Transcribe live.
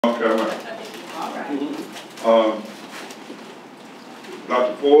North Carolina. All right.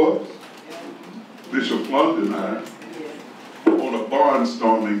 Dr. Forbes, Bishop Plum and I, on a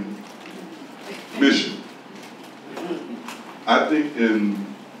barnstorming mission. I think in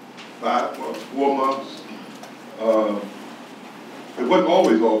 5 months, 4 months, it wasn't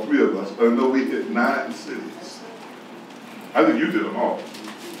always all 3 of us, but I know we hit 9 cities. I think you did them all,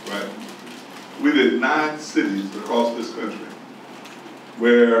 right? We did 9 cities across this country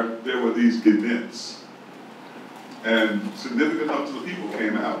where there were these events, and significant numbers of people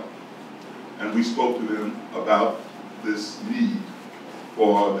came out, and we spoke to them about this need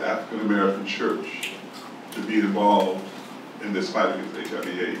for the African American church to be involved in this fight against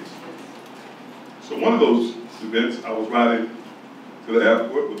HIV/AIDS. So one of those events, I was riding to the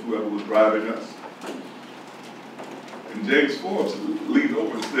airport with whoever was driving us, and James Forbes leaned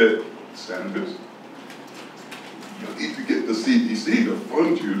over and said, "Sanders, you need to get the CDC to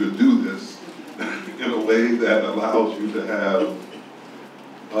fund you to do this in a way that allows you to have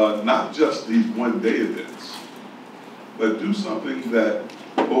not just these one-day events, but do something that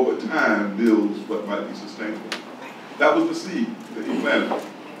over time builds what might be sustainable." That was the seed that he planted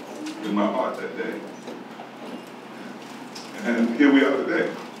in my heart that day. And here we are today.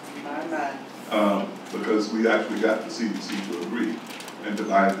 Because we actually got the CDC to agree and to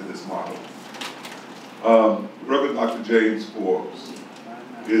buy into this model. Reverend Dr. James Forbes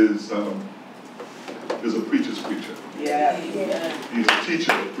is a preacher's preacher. Yeah. He's a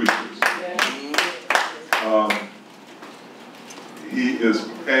teacher of preachers. He is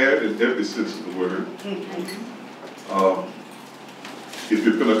prepared in every sense of the word. If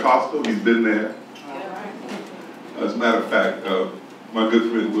you're Pentecostal, he's been there. As a matter of fact, my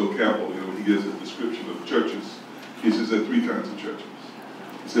good friend Will Campbell, when he gives a description of churches, he says there are 3 kinds of churches.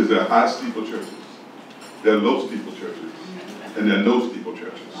 He says there are high steeple churches, there are low steeple churches, and there are no steeple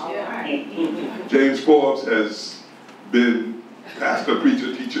churches. James Forbes has been pastor,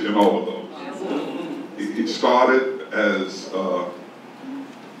 preacher, teacher in all of those. He started as a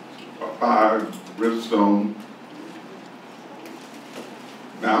fire, brimstone.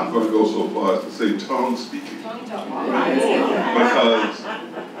 Now I'm going to go so far as to say tongue speaking. Because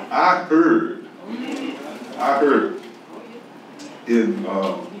I heard in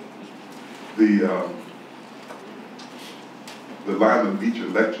the Lyman Beecher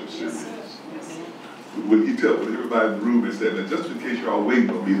lecture series, when he told everybody in the room and said, "Now, just in case you're all waiting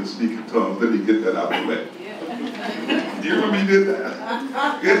for me to speak in tongues, let me get that out of the way." Do you remember he did that?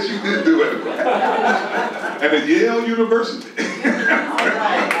 Yes, you did do it. And at Yale University. All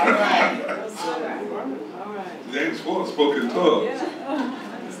right. James Forbes spoke in tongues.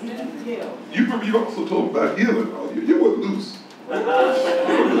 You remember you also told about healing. Oh, you weren't loose.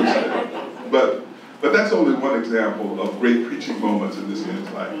 But that's only one example of great preaching moments in this man's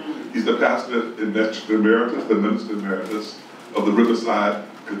life. He's the pastor Emeritus, the minister emeritus of the Riverside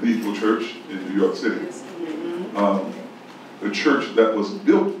Cathedral Church in New York City. The church that was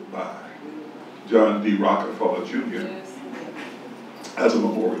built by John D. Rockefeller Jr. as a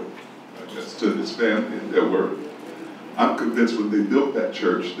memorial, I guess, to his family and their work. I'm convinced when they built that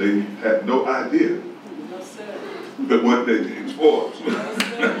church, they had no idea that one day James Forbes,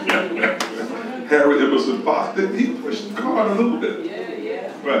 Harry Emerson Foster, he pushed the cart a little bit.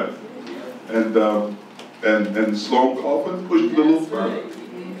 Right. And Sloan Coffin pushed it a little further.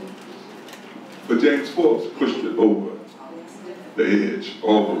 But James Forbes pushed it over the edge,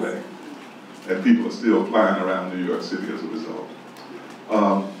 all the way. And people are still flying around New York City as a result.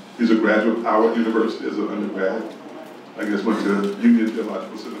 He's a graduate of Howard University as an undergrad. I guess went to Union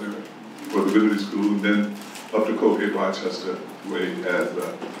Theological Seminary for the Divinity School, and then up to Colgate Rochester, where he had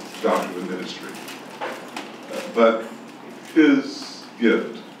a doctorate in ministry. But his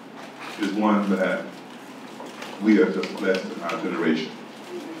gift is one that we are just blessed in our generation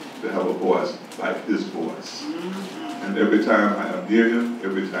to have a voice like his voice. And every time I am near him,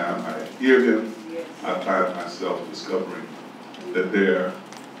 every time I hear him, I find myself discovering that there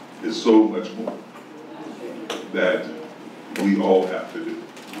is so much more that we all have to do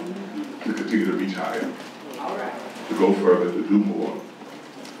to continue to reach higher, to go further, to do more,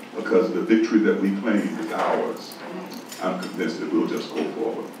 because the victory that we claim is ours. I'm convinced that we'll just go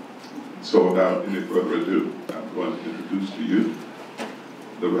forward. So without any further ado, I'm going to introduce to you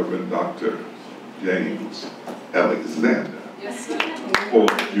the Reverend Dr. James Alexander. Yes, sir.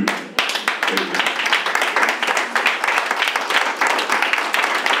 Forbes Jr.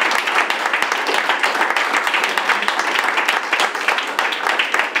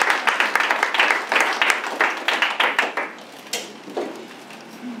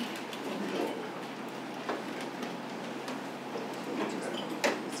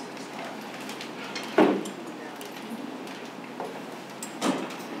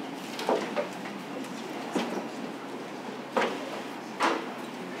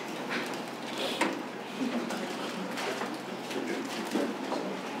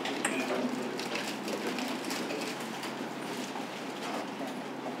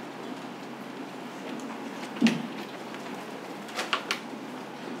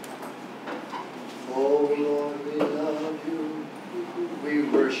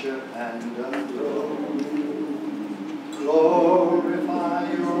 worship and adore you.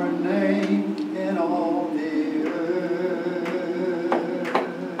 Glorify your name in all the earth.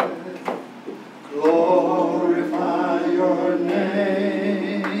 Glorify your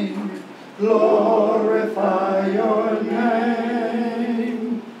name. Glorify your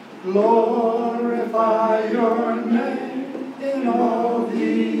name. Glorify your name in all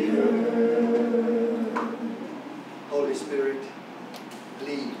the earth. Holy Spirit,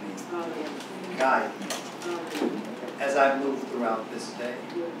 lead me, guide me as I move throughout this day.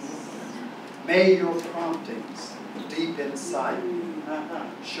 May your promptings deep inside me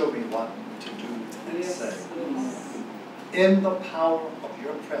show me what to do and say. In the power of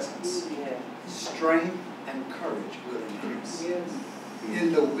your presence, strength and courage will increase.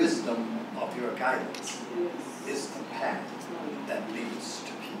 In the wisdom of your guidance is the path that leads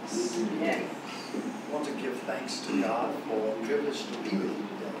to peace. I want to give thanks to God for the privilege to be with you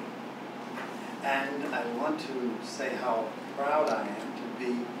today. And I want to say how proud I am to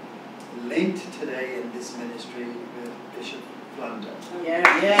be linked today in this ministry with Bishop Blunder.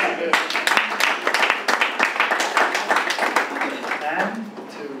 And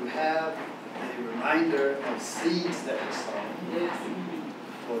to have a reminder of seeds that were sown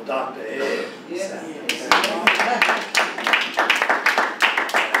for Dr. Ed.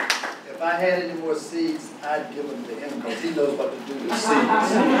 If I had any more seeds, I'd give them to him because he knows what to do with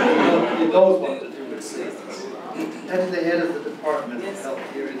seeds. He knows what to do with seeds. That is the head of the Department of Health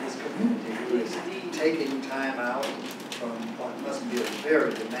here in this community, who is taking time out from what must be a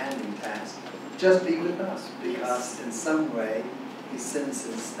very demanding task. Just be with us, because in some way he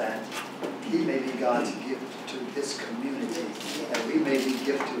senses that he may be God's gift to this community, and we may be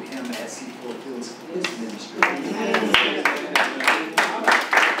gift to him as he fulfills his ministry.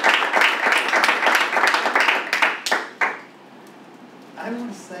 I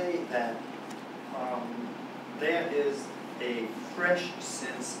want to say that there is a fresh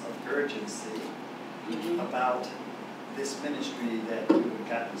sense of urgency about this ministry that you have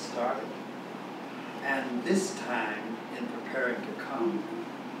gotten started. And this time, in preparing to come,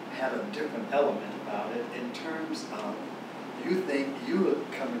 had a different element about it in terms of you think you are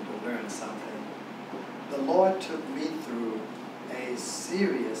coming to learn something. The Lord took me through a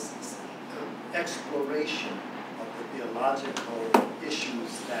serious exploration of the theological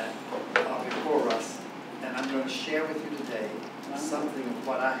issues that are before us. And I'm going to share with you today something of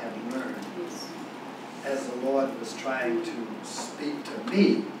what I have learned as the Lord was trying to speak to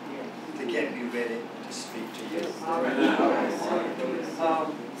me to get me ready to speak to you.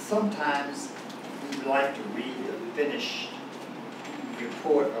 Sometimes we like to read the finished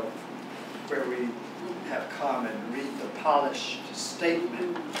report of where we have come and read the polished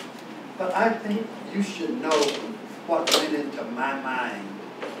statement. But I think you should know what went into my mind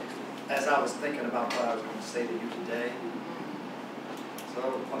as I was thinking about what I was going to say to you today.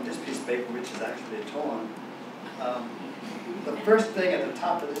 So on this piece of paper, which is actually torn, the first thing at the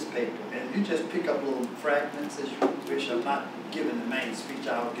top of this paper, and you just pick up little fragments as you wish. I'm not giving the main speech.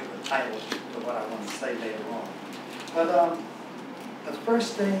 I'll give a title to what I want to say later on. But the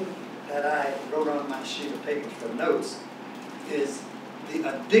first thing that I wrote on my sheet of paper for notes is the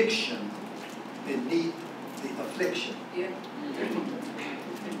addiction beneath the affliction.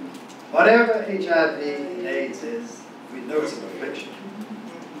 Whatever HIV and AIDS is, we know it's an affliction.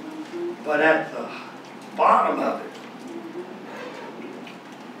 But at the bottom of it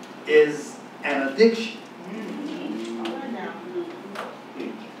is an addiction.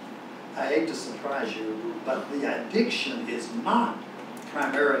 I hate to surprise you, but the addiction is not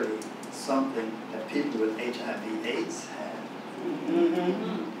primarily something that people with HIV/AIDS have.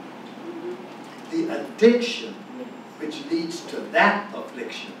 The addiction which leads to that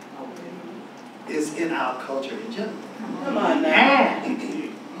affliction is in our culture in general. And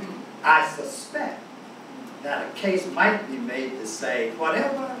I suspect that a case might be made to say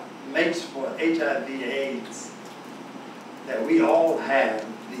whatever makes for HIV/AIDS, that we all have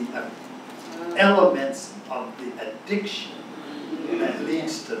the elements of the addiction that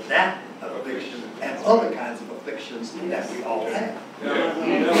leads to that affliction and other kinds of afflictions that we all have.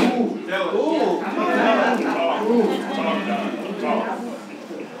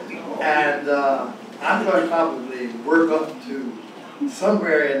 And I'm going to probably work up to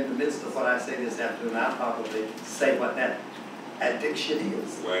somewhere in the midst of what I say this afternoon. I'll probably say what that addiction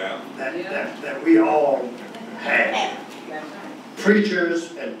is. That we all have.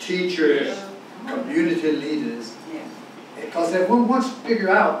 Preachers and teachers, community leaders. Because if one wants to figure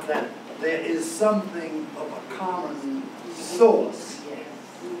out that there is something of a common source,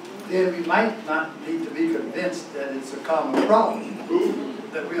 then we might not need to be convinced that it's a common problem.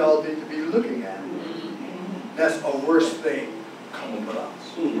 y'all need to be looking at. That's a worse thing coming with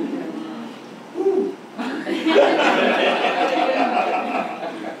us. Ooh.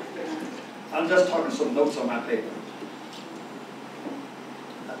 I'm just talking some notes on my paper.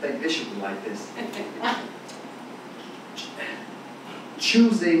 I think Bishop would like this.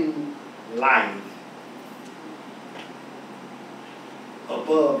 Choosing life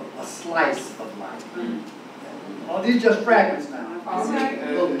above a slice of life. Oh, these are just fragments now.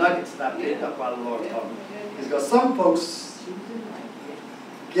 Little nuggets that I picked up while the Lord taught me. It's because some folks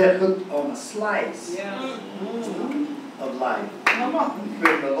get hooked on a slice of life.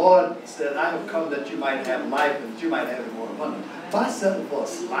 When the Lord said, I have come that you might have life and that you might have it more abundant. If I settle for a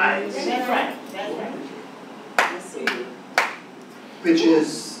slice, That's right. That's right. which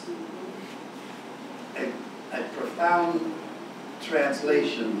is a profound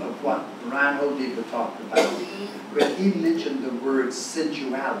translation of what Reinhold Niebuhr talked about when he mentioned the word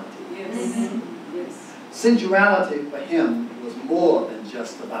sensuality. Yes. Sensuality for him was more than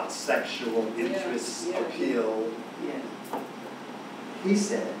just about sexual interest, appeal. He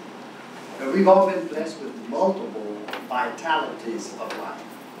said that we've all been blessed with multiple vitalities of life.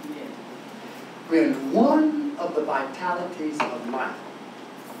 When one of the vitalities of life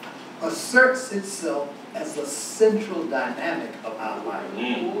asserts itself as the central dynamic of our life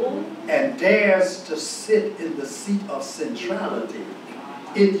and dares to sit in the seat of centrality,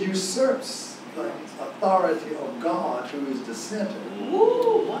 it usurps the authority of God, who is the center.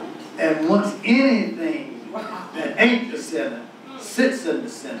 And once anything that ain't the center sits in the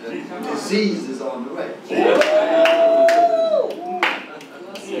center, disease is on the way.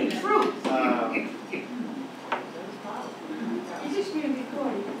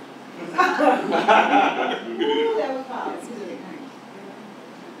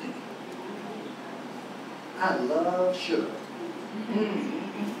 I love sugar.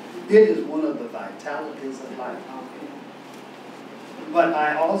 It is one of the vitalities of life. But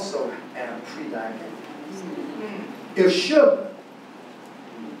I also am pre-diabetic. If sugar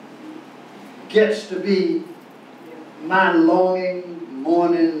gets to be my longing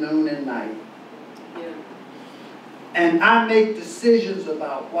morning, noon, and night, and I make decisions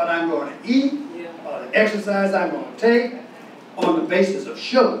about what I'm going to eat, or the exercise I'm going to take, on the basis of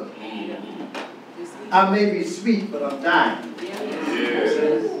sugar, I may be sweet, but I'm dying.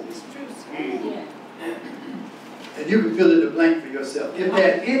 And you can fill in the blank for yourself. If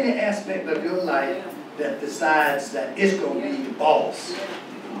there's any aspect of your life that decides that it's going to be the boss,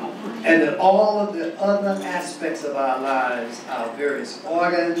 and that all of the other aspects of our lives, our various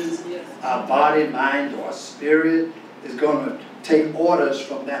organs, our body, mind, or spirit, is going to take orders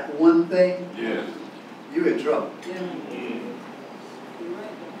from that one thing, you're in trouble.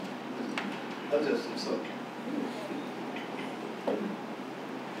 I'll just so.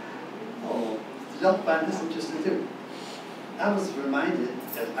 Oh, did y'all find this interesting too? I was reminded,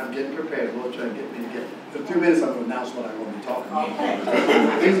 as I'm getting prepared, Lord trying to get me to get. In a few minutes, I'm going to announce what I'm going to be talking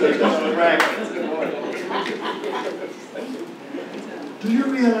about. These are just fragments. Good morning. Do you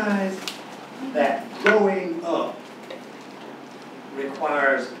realize that growing up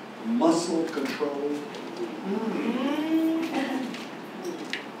requires muscle control?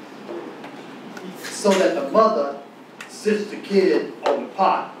 So that the mother sits the kid on the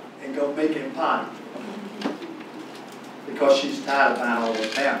pot and go make him potty because she's tired of buying all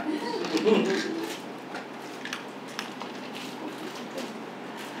those pampers.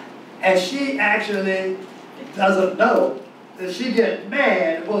 And she actually doesn't know that she gets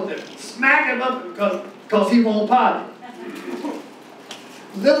mad and wants to smack him up because he won't potty.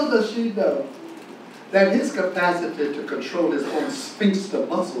 Little does she know that his capacity to control his own sphincter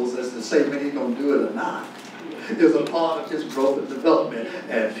muscles, as to say when he's going to do it or not, is a part of his growth and development.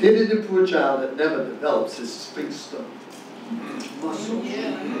 And pity the poor child that never develops his sphincter muscles.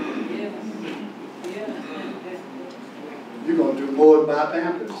 You're going to do more than buy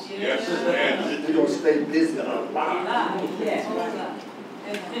pampers. You're going to stay busy a lot.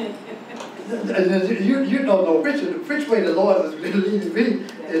 You don't know which way the Lord is leading me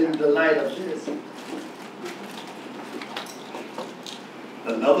in the light of this.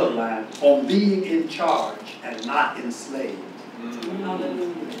 Another line, on being in charge and not enslaved.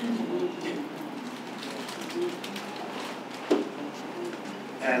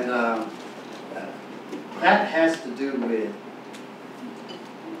 And that has to do with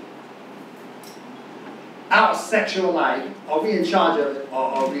our sexual life. Are we in charge of it, or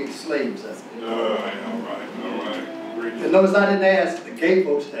are we slaves of it? All right. And notice I didn't ask the gay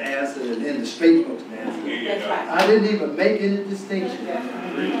folks to answer and then the straight folks to answer. That's right. I didn't even make any distinction.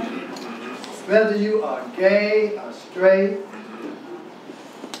 Whether you are gay or straight,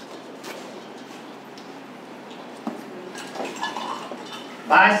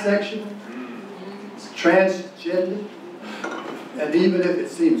 bisexual, transgender, and even if it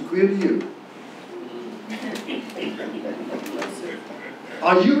seems queer to you.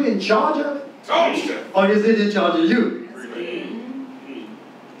 Are you in charge of it? Or is it in charge of you?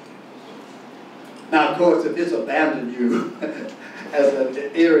 Now, of course, if it's abandoned you as an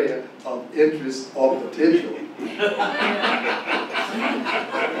area of interest or potential, you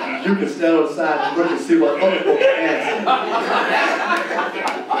can stand on the side and look and see what other folks answer.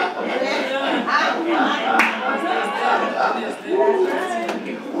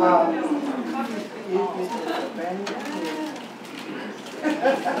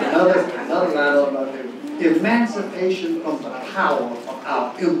 Another line about there. Emancipation from the power of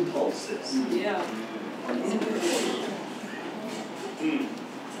our impulses. Yeah.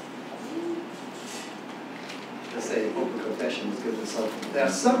 Let's say open confession is good for something. There are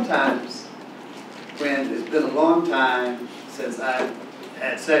sometimes when it's been a long time since I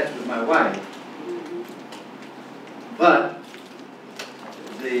had sex with my wife, but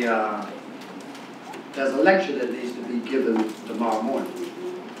there's a lecture that needs to be given tomorrow morning.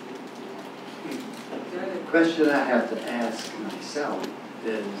 The question I have to ask myself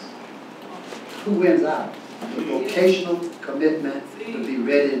is, who wins out? The vocational commitment to be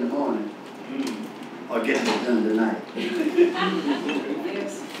ready in the morning, or getting it done tonight?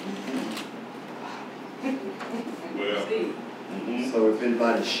 Yes. Well, So if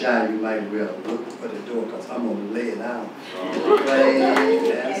anybody's shy, you might well look for the door, because I'm going to lay it out.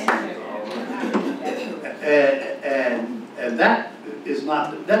 And that is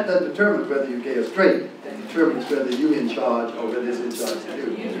not, that doesn't determine whether you're gay or straight. That determines whether you're in charge or whether it's in charge of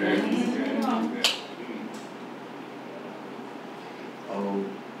you. Oh,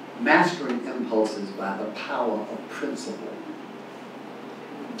 mastering impulses by the power of principle.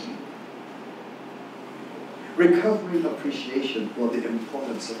 Recovering appreciation for the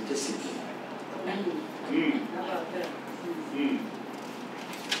importance of discipline. How about that?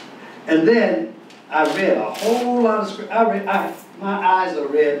 And then I read a whole lot of scripture. My eyes are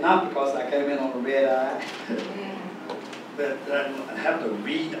red, not because I came in on a red eye, but I have to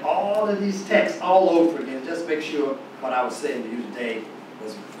read all of these texts all over again, just make sure what I was saying to you today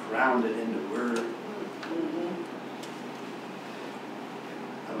was grounded in the Word.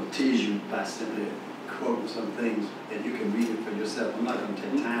 I will tease you by simply quoting some things, and you can read it for yourself. I'm not going to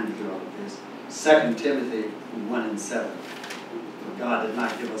take time to do all of this. 2 Timothy 1:7. For God did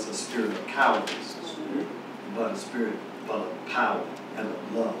not give us a spirit of cowardice, but a spirit of power and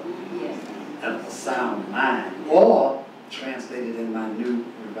of love and of a sound mind. Or, translated in my new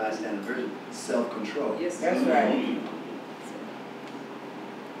Revised Standard Version, self-control. Yes, That's right.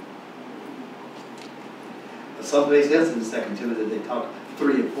 Someplace else in 2 Timothy, they talk,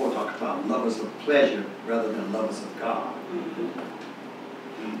 3 and 4 talk about lovers of pleasure rather than lovers of God.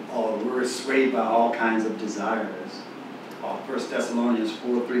 Or we're swayed by all kinds of desires. Or 1 Thessalonians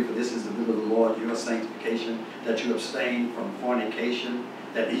 4:3, for this is the will of the Lord, your sanctification, that you abstain from fornication,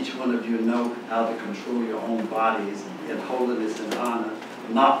 that each one of you know how to control your own bodies in holiness and honor,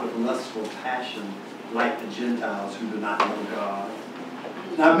 not with lustful passion like the Gentiles who do not know God.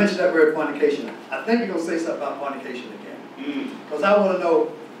 Now I mentioned that word fornication. I think you're going to say something about fornication again. Because I want to know,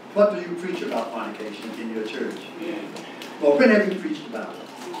 what do you preach about fornication in your church? Well, when have you preached about it?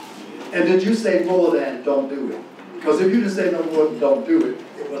 And did you say more than don't do it? Because if you didn't say no more than don't do it,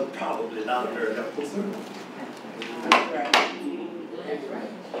 it was probably not a very helpful sermon. That's right.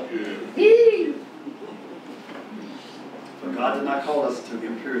 But God did not call us to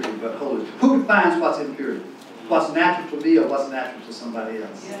impurity, but holiness. Who defines what's impurity? What's natural to me or what's natural to somebody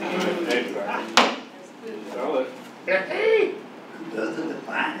else? Who does the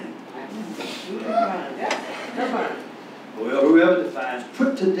defining? Come on. Well, whoever defines,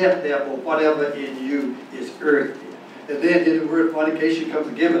 put to death therefore whatever in you is earthly. And then in the word fornication comes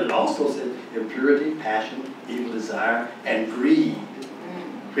again, but it also says impurity, passion, evil desire, and greed,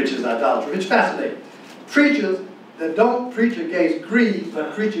 which is idolatry. It's fascinating. Preachers that don't preach against greed,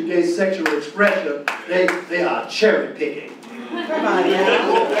 but preach against sexual expression, they are cherry picking. Come on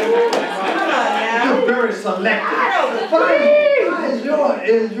now. You're very selective. Why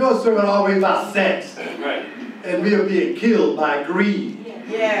is your sermon always about sex? Right. And we are being killed by greed.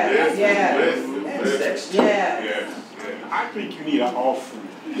 Yes, yes. And sex too. Yes. I think you need an offering.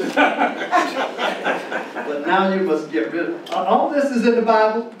 But now you must get rid of all this is in the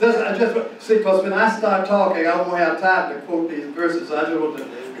Bible. See, because when I start talking, I won't have time to quote these verses. So I just want to.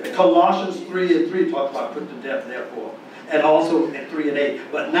 Colossians 3:3 talks about put to death, therefore, and also in 3:8.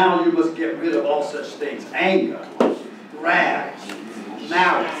 But now you must get rid of all such things: anger, wrath,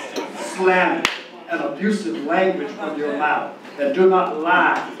 malice, slander, and abusive language from your mouth. And do not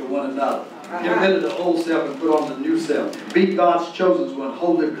lie to one another. Get rid of the old self and put on the new self. Be God's chosen one,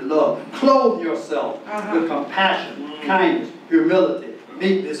 wholly beloved. Clothe yourself with compassion, kindness, humility,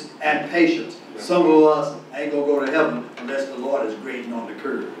 meekness, and patience. Some of us ain't going to go to heaven unless the Lord is grading on the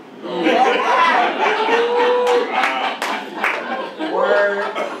curve.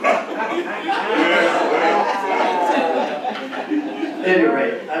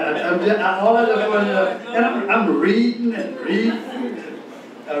 Anyway, all I just want to, and I'm reading and reading.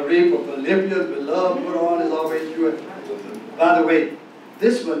 I read for Philippians, beloved, put on is always true. By the way,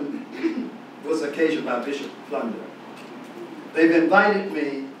 this one was occasioned by Bishop Plunder. They've invited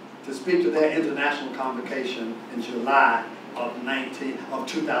me to speak to their international convocation in July of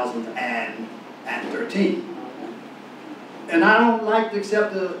 2013. And I don't like to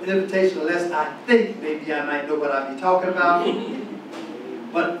accept the invitation unless I think maybe I might know what I'll be talking about.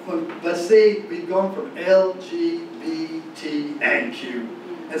 But see, we've gone from L, G, B, T, and Q.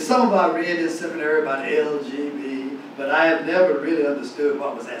 And some of I read in seminary about LGB, but I have never really understood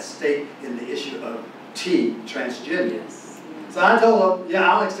what was at stake in the issue of T, transgender. Yes. So I told them, yeah,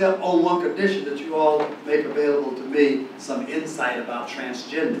 I'll accept on one condition, that you all make available to me some insight about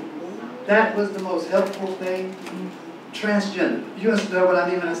transgender. That was the most helpful thing. Transgender. You understand what I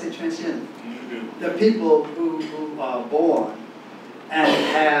mean when I say transgender? The people who are born and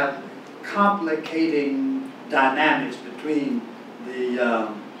have complicating dynamics between the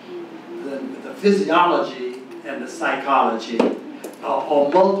physiology and the psychology, or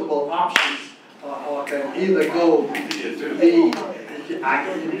multiple options, or can either go to be, I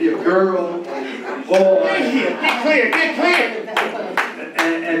can be a girl, or a boy. Get clear.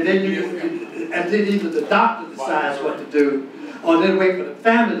 And then either the doctor decides what to do, or then wait for the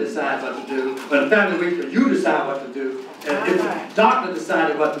family to decide what to do, or the family wait for you to decide what to do. And if the doctor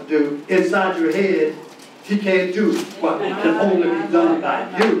decided what to do, inside your head, he can't do what can only be done by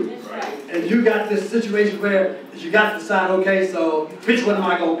you. And you got this situation where you got to decide, okay, so which one am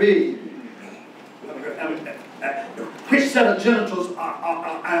I going to be? Which set of genitals am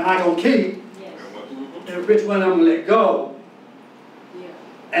I going to keep? And which one I'm going to let go?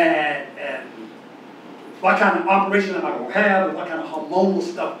 And what kind of operation am I going to have? And what kind of hormonal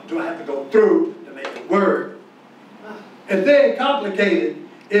stuff do I have to go through to make it work? And then complicated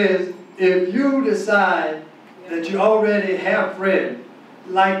is if you decide that you already have friends,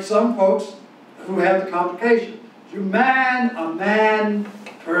 like some folks who have the complication. A man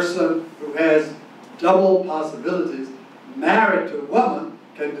person who has double possibilities, married to a woman,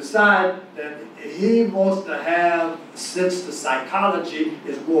 can decide that he wants to have, since the psychology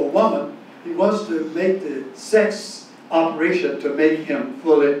is more woman, he wants to make the sex operation to make him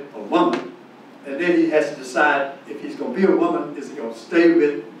fully a woman. And then he has to decide if he's going to be a woman, is he going to stay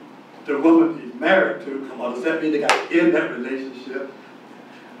with the woman he's married to, or does that mean they got to end that relationship?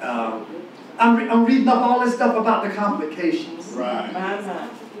 I'm reading up all this stuff about the complications. Right.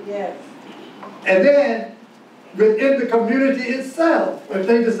 Yes. And then, within the community itself, if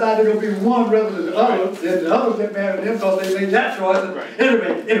they decide they're going to be one rather than the other, then the others get mad at them because they made that choice. Right.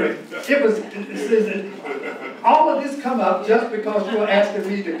 Anyway, it was all of this come up just because you were asking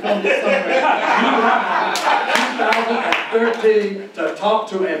me to come to somewhere 2013 to talk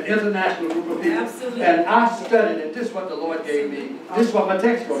to an international group of people. Absolutely. And I studied it. This is what the Lord gave me. This is what my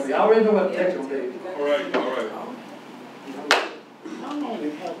text is going to be. I already know what the text is going to be. All right.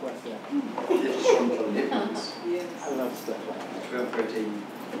 This is from Philippians. I love stuff like that. 12:13,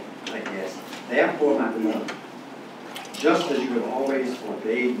 like this. Therefore, my beloved, just as you have always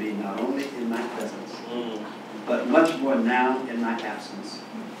obeyed me, not only in my presence, but much more now in my absence,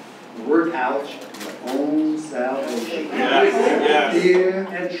 work out your own salvation. Fear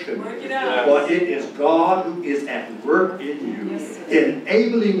and trembling. For it is God who is at work in you,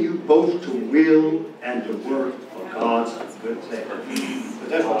 enabling you both to will and to work for God's good pleasure. But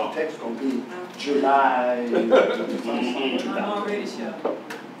that's what the text is going to be. July 2000. I'm already sure.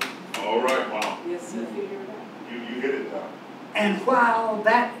 All right. Wow. Yes, sir. You hit it, Doc. And while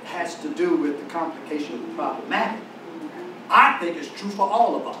that has to do with the complication of the problematic, I think it's true for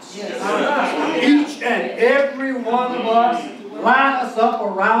all of us. Yes. Each and every one of us, line us up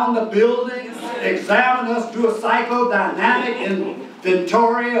around the building, examine us, do a psychodynamic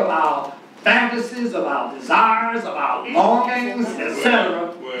inventory of our fantasies, of our desires, of our longings,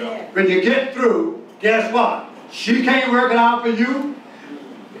 etc. When you get through, guess what? She can't work it out for you,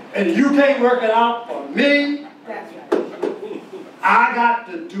 and you can't work it out for me. I got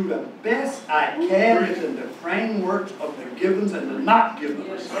to do the best I can within the frameworks of the givens and the not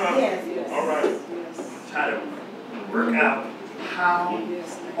givens. All right. Try to work out how,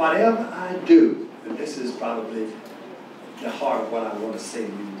 whatever I do, and this is probably the heart of what I want to say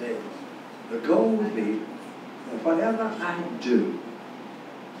to you today. The goal would be that whatever I do,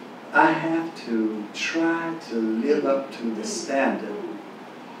 I have to try to live up to the standard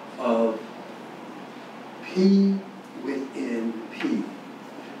of P within P,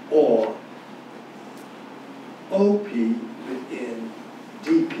 or OP within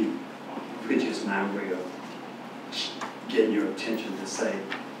DP, which is my way of getting your attention to say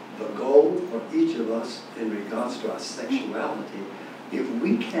the goal for each of us in regards to our sexuality, if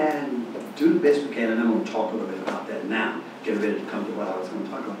we can do the best we can, and I'm going to talk a little bit about that now, get ready to come to what I was going to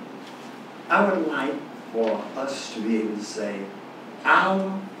talk about. I would like for us to be able to say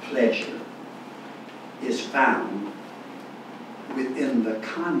our pleasure is found within the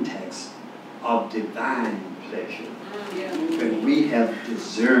context of divine pleasure. When we have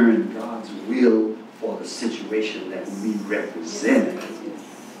discerned God's will for the situation that we represent.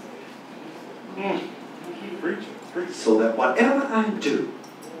 So that whatever I do,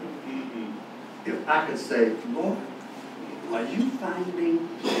 if I could say, Lord, are you finding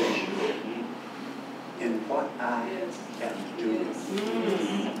pleasure in what I am doing?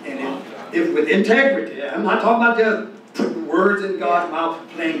 And if with integrity, I'm not talking about just putting words in God's mouth,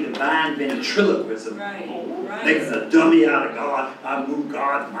 playing divine ventriloquism, making a dummy out of God. I move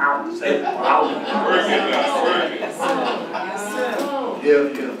God's mouth and say,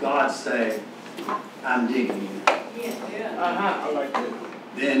 if God say, I'm digging you, I like that.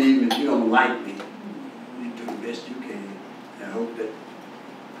 then even if you don't like me, you do the best you can and hope that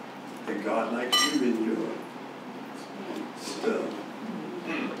God likes you in your stuff.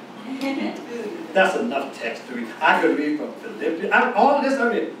 That's enough text to read. I could read from Philippians. All of this I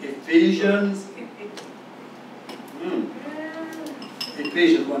read. Ephesians.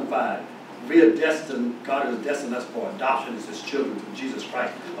 Ephesians 1:5. We are destined, God has destined us for adoption as His children through Jesus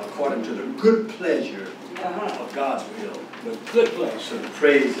Christ, according to the good pleasure of God's will. The good place. So the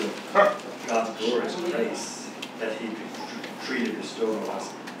praise of God's glorious grace that He freely bestowed on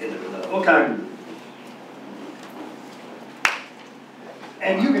us in the beloved. Okay.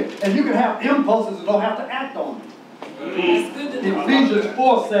 And you can have impulses and don't have to act on them. Ephesians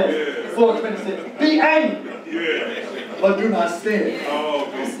 4 says, 4:26, be angry, but do not sin.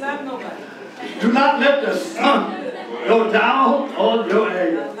 Don't slap nobody. Do not let the sun go down on your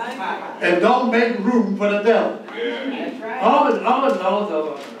anger. And don't make room for the devil. That's right. All of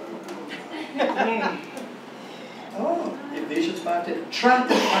Ephesians 5:10. Try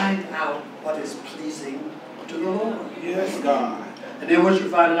to find out what is pleasing to the Lord. Yes, God. And then once you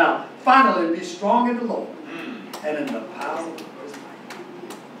find it out, finally be strong in the Lord and in the power of His might.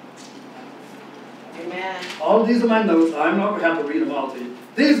 Amen. All of these are my notes. I'm not going to have to read them all to you.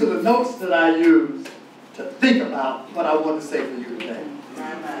 These are the notes that I use to think about what I want to say to you today.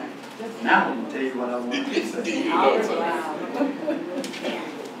 Now I'm going to tell you what I want to say. I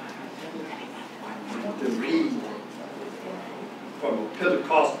want to read from a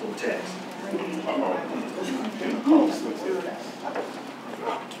Pentecostal text.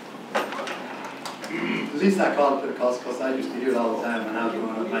 At least I call it Pentecostal because I used to hear it all the time when I was growing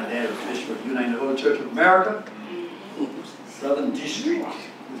up. My dad was Bishop of United Holy Church of America, Southern District.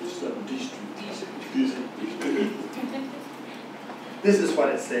 Southern District. This is what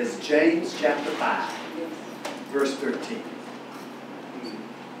it says, James chapter 5, verse 13.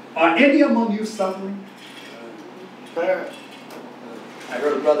 Are any among you suffering? I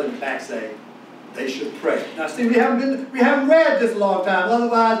heard a brother in the back say, they should pray. Now see, we haven't read this a long time.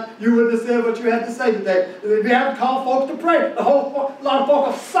 Otherwise, you wouldn't have said what you had to say today. We haven't called folks to pray. A lot of folk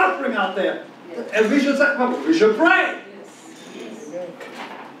are suffering out there. Yes. And we should say, well, we should pray. Yes.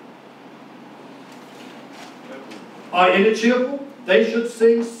 Are any cheerful? They should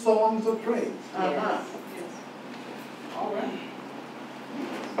sing songs of praise. Yes. All right.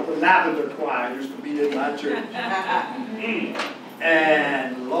 The Lavender Choir used to be in my church.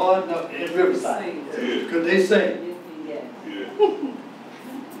 And Lord, no, in Riverside, could they sing? Yeah.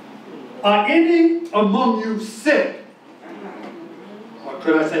 Are any among you sick? Or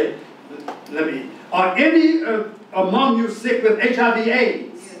could I say, are any among you sick with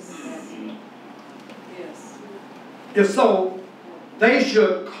HIV/AIDS? Yes. Yes. If so, they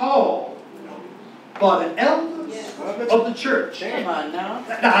should call for the elders of the church. Come on now.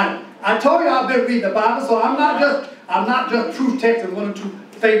 Now, I told you I've been reading the Bible, so I'm not just proof text and one or two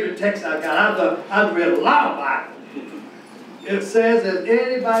favorite texts I've got. I've read a lot of Bible. It says that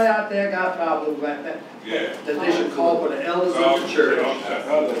anybody out there got problems like that, that they should call for the elders of the church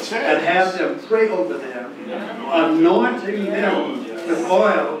and have them pray over them, anointing them with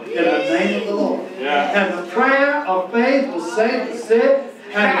oil in the name of the Lord. And the prayer of faith will save the sick,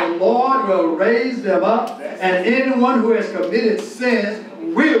 And the Lord will raise them up, and anyone who has committed sins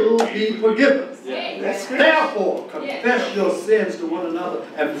will be forgiven. Therefore, confess your sins to one another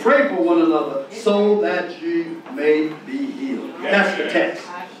and pray for one another so that you may be healed. That's the text.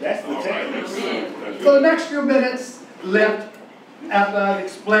 That's the text. For the next few minutes left, after I've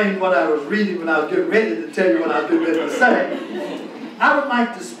explained what I was reading when I was getting ready to tell you what I was getting ready to say, I would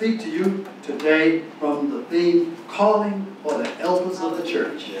like to speak to you today from the theme, Calling for the Elders of the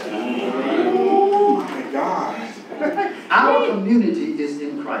Church. Oh my God. Our community is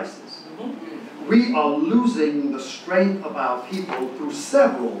in crisis. We are losing the strength of our people through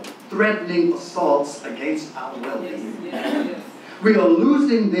several threatening assaults against our well-being. We are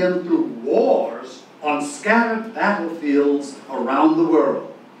losing them through wars on scattered battlefields around the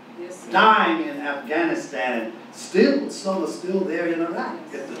world. Dying in Afghanistan, some are still there in Iraq,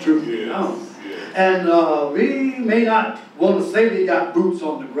 if the truth be known. And we may not want to say we got boots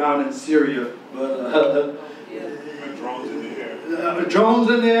on the ground in Syria, but Drones in the air. drones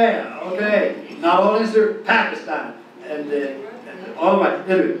in the air, okay. Not only Syria, Pakistan, and all right.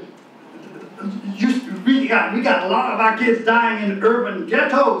 Anyway, we got a lot of our kids dying in urban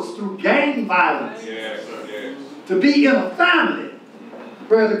ghettos through gang violence. To be in a family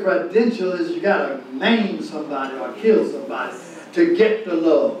where the credential is you got to maim somebody or kill somebody to get the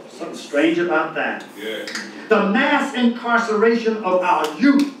love. Something strange about that. The mass incarceration of our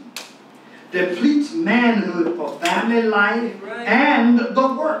youth depletes manhood for family life and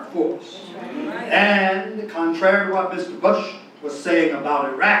the workforce. And contrary to what Mr. Bush was saying about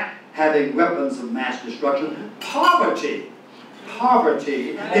Iraq having weapons of mass destruction, poverty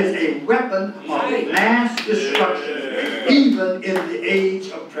is a weapon of mass destruction, even in the age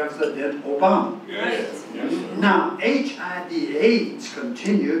of President Obama. Now, HIV/AIDS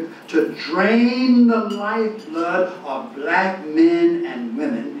continue to drain the lifeblood of black men and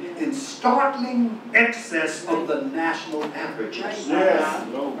women in startling excess of the national averages.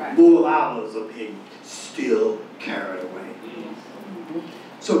 More hours of being still carried away.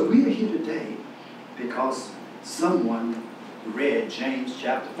 So we are here today because someone read James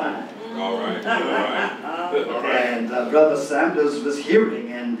chapter 5. All right. And Brother Sanders was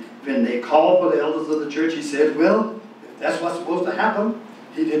hearing, and when they called for the elders of the church, he said, well, if that's what's supposed to happen,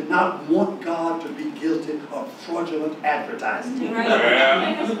 he did not want God to be guilty of fraudulent advertising.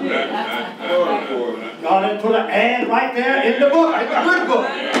 God had put an ad right there in the book, in the good book.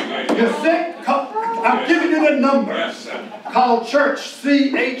 You see, I'm giving you the number. Call church,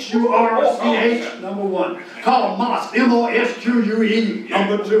 C-H-U-R-C-H, number 1. Call mosque, M-O-S-Q-U-E,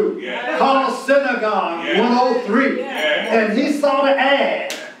 number 2. Call synagogue, 103. And he saw the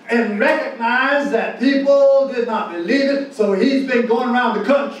ad and recognized that people did not believe it, so he's been going around the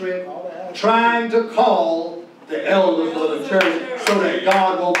country trying to call the elders of the church so that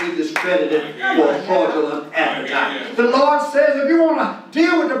God won't be discredited for fraudulent advertising. The Lord says if you want to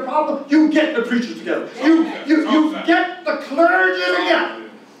deal with the problem, you get the preachers together. You get the clergy together.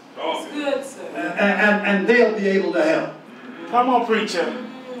 That's good, sir. And they'll be able to help. Come on, preacher.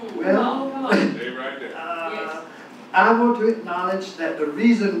 Well, I want to acknowledge that the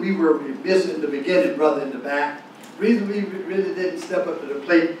reason we were remiss in the beginning, brother in the back, the reason we really didn't step up to the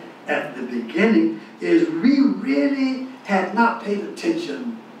plate at the beginning is we really had not paid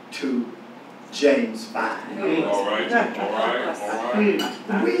attention to James 5. We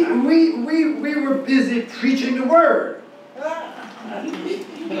were busy preaching the word.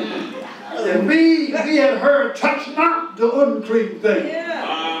 And we had heard, touch not the unclean thing.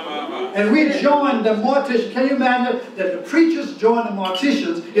 And we joined the morticians. Can you imagine that the preachers joined the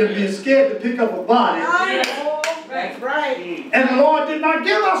morticians in being scared to pick up a body? That's right. And the Lord did not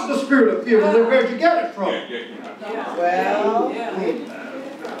give us the spirit of fear. Well, where'd you get it from? Well,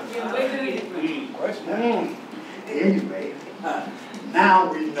 Anyway,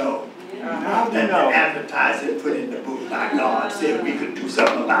 now we know that the advertising put in the book by God said we could do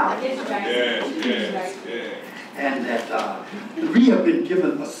something about it. And that we have been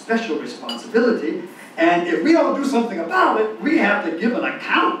given a special responsibility, and if we don't do something about it, we have to give an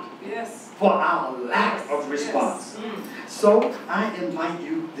account for our lack of response. So I invite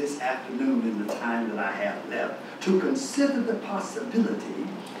you this afternoon in the time that I have left to consider the possibility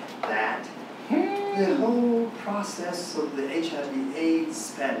that the whole process of the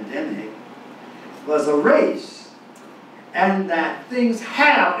HIV/AIDS pandemic was a race and that things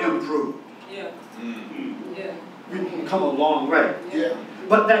have improved. We've come a long way.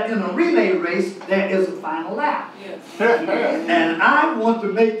 But that in a relay race, there is a final lap. And I want to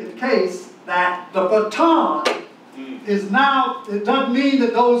make the case that the baton is now, it doesn't mean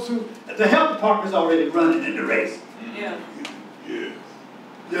that the health department is already running in the race.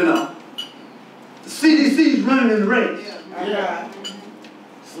 You know, the CDC's running in the race.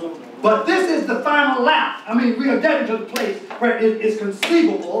 But this is the final lap. I mean, we are getting to the place where it is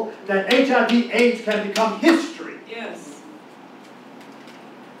conceivable that HIV/AIDS can become history. Yes.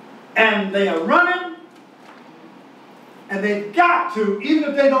 And they are running, and they've got to,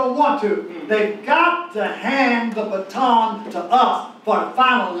 even if they don't want to, they've got to hand the baton to us for the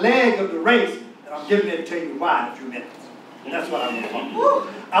final leg of the race. And I'm getting ready to tell you why in a few minutes. And that's what I want to talk about.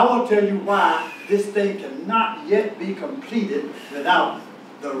 I want to tell you why this thing cannot yet be completed without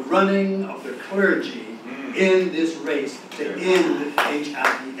the running of the clergy in this race to end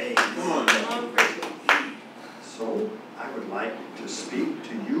HIV/AIDS. So I would like to speak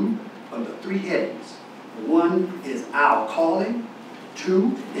to you under three headings. One is our calling,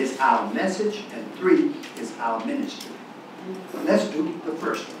 two is our message, and three is our ministry. Let's do the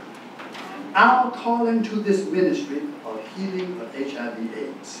first one. Our calling to this ministry of healing of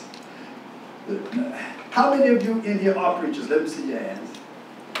HIV/AIDS. How many of you in here are preachers? Let me see your hands.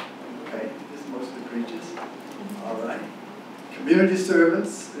 Okay, this is mostly preachers. All right. Community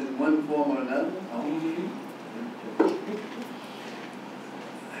service in one form or another.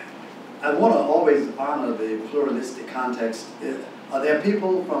 I want to always honor the pluralistic context. Are there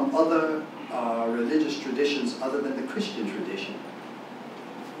people from other religious traditions other than the Christian tradition?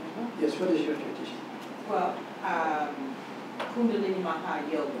 Yes, what is your tradition? Well, Kundalini Maha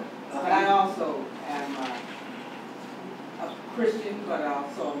Yoga. But I also am a Christian, but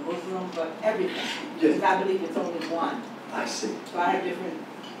also a Muslim, but everything. Yes. Because I believe it's only one. I see. So I have different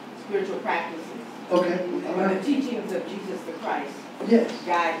spiritual practices. Okay. And All the right. teachings of Jesus the Christ Yes.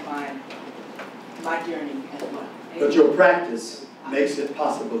 guide my journey as well. But your practice makes it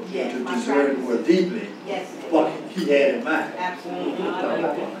possible to Yes, my discern more practice. deeply Yes, what he had in mind. absolutely.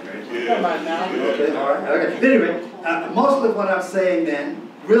 Come on now. Okay, all right. Okay. Anyway, most of what I'm saying then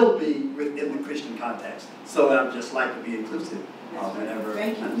will be within the Christian context. So I'd just like to be inclusive whenever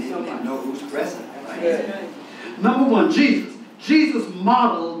Thank you I need so to much. know who's present. Right? Good. Number one, Jesus. Jesus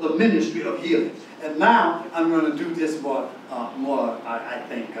modeled the ministry of healing. And now I'm going to do this more, I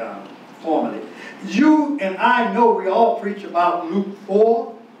think, formally. You and I know we all preach about Luke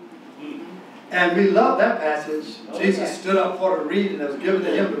 4. And we love that passage. Jesus stood up for the reading that was given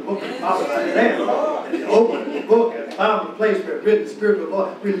to him, the book of the prophet Isaiah. And he opened the book and found the place where it written the Spirit of the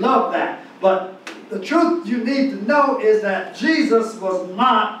Lord. We love that. But the truth you need to know is that Jesus was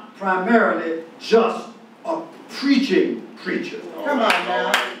not primarily just a preaching preacher. Come on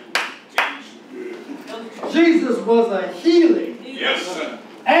now. Jesus was a healing Yes, sir.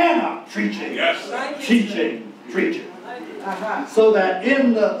 and a preaching, Yes. teaching preacher. Uh-huh. So that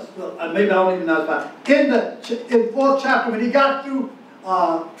in the, maybe I don't even know about, in fourth chapter, when he got through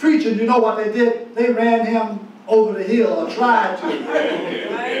preaching, you know what they did? They ran him over the hill, or tried to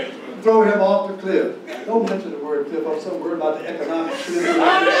throw him off the cliff. Don't mention the word cliff. I'm so worried about the economic cliff.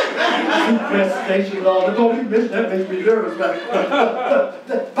 Press station and all that. Don't even mention that, makes me nervous.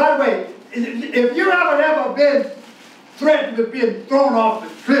 By the way, if you haven't ever been threatened with being thrown off the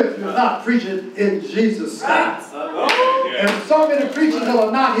cliff, you're not preaching in Jesus' style. And so many preachers that are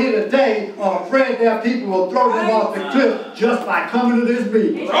not here today are afraid their people will throw them off the cliff just by coming to this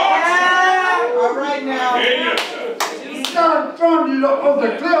meeting. All right now. God throwing you off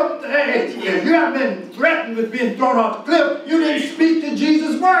the cliff. Hey, if you haven't been threatened with being thrown off the cliff, you didn't speak to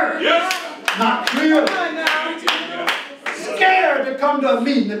Jesus' word. Not clear. Scared to come to a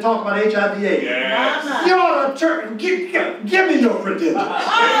meeting and talk about HIV/AIDS. You ought to turn. Give me your credentials.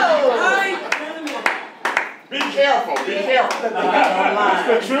 Be careful, be careful. That's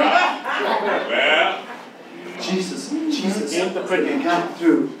the truth. Well, Jesus got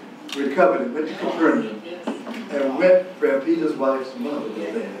through, recovered, went to Capernaum, and went where Peter's wife's mother was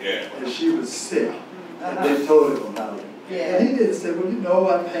there. And she was sick. And they told him about it. And he didn't say, well, you know,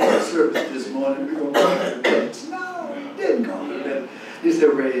 I had a service this morning, we're going to go to the place. No, he didn't go to the place. He said,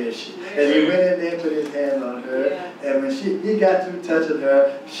 where is she? And he went in there and put his hand on her. And when he got through touching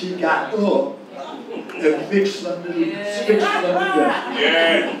her, she got up and fixed something down.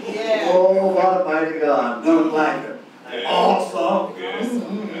 Oh, what a mighty God. None like her. Awesome.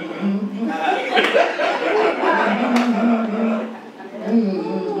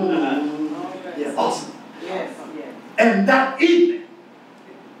 Yeah, awesome. And that evening,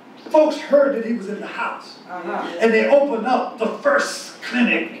 folks heard that he was in the house. And they opened up the first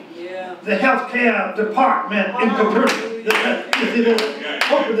clinic, the healthcare department in Capernaum.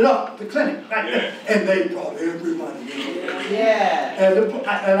 Opened it up, the clinic, right there. And they brought everybody in.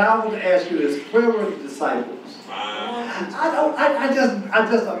 And I want to ask you this, where were the disciples? I just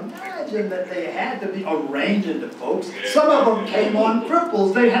imagine imagine that they had to be arranging the folks. Some of them came on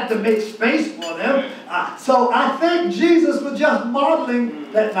cripples. They had to make space for them. So I think Jesus was just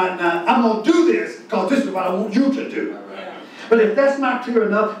modeling that, now I'm going to do this because this is what I want you to do. But if that's not clear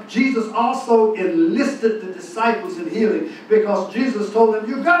enough, Jesus also enlisted the disciples in healing because Jesus told them,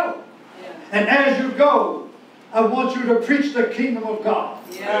 you go. And as you go, I want you to preach the kingdom of God.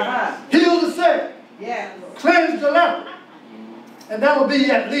 Heal the sick. Cleanse the leper. And that'll be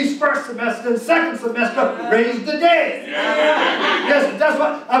at least first semester. And second semester, raise the dead. Yes, that's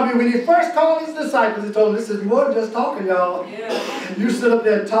what, I mean, when he first called his disciples, he told them, listen, you wasn't just talking, y'all. You sit up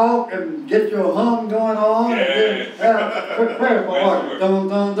there and talk and get your hum going on. And then have prayer for what? Dum,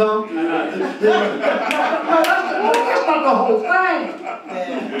 dum, dum. No, that's not the whole thing.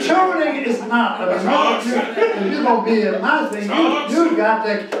 Tuning is not. I mean, if you're going to be in my thing,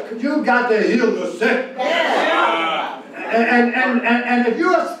 you got to heal the sick. And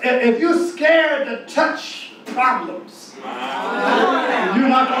if you're scared to touch problems, you're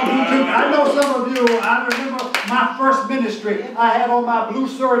not going to do too. I know some of you, I remember my first ministry, I had on my blue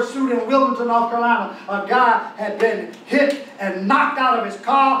serge suit in Wilmington, North Carolina. A guy had been hit and knocked out of his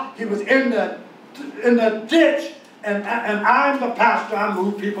car. He was in the ditch. And I'm the pastor. I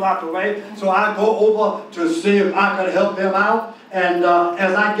move people out the way. So I go over to see if I could help him out. And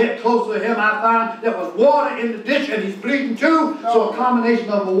as I get closer to him, I find there was water in the ditch and he's bleeding too. So a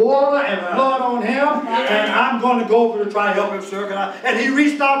combination of water and blood on him. And I'm going to go over to try to help him, sir. And he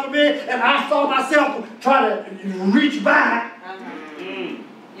reached out to me and I saw myself try to reach back.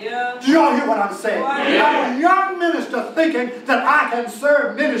 Do y'all hear what I'm saying? I'm a young minister thinking that I can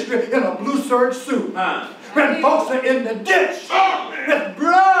serve ministry in a blue serge suit. When folks are in the ditch with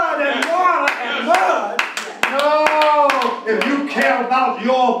blood and water and mud. No, if you care about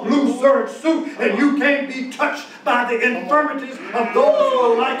your blue serge suit and you can't be touched by the infirmities of those who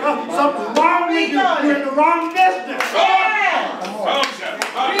are like us, something's wrong with you. You're in the wrong business.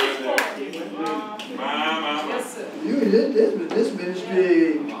 This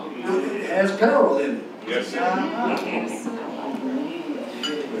ministry has peril in it. Yes, sir.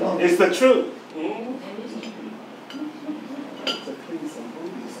 It's the truth.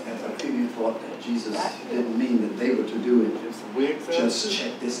 I think you thought that Jesus didn't mean that they were to do it. Just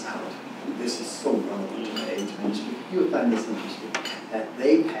check this out. This is so relevant to the age ministry. You'll find this interesting. That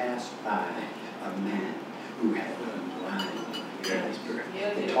they passed by a man who had been blind in his spirit.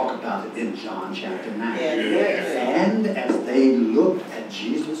 They talk about it in John chapter 9. And as they looked at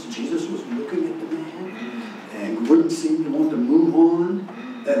Jesus, Jesus was looking at the man and wouldn't seem to want to move on.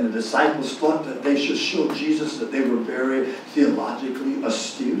 And the disciples thought that they should show Jesus that they were very theologically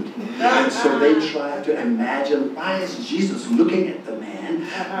astute. And so they tried to imagine, why is Jesus looking at the man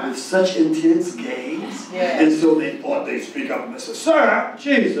with such intense gaze? And so they thought they'd speak up and say, Sir,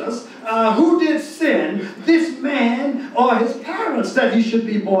 Jesus, who did sin, this man or his parents, that he should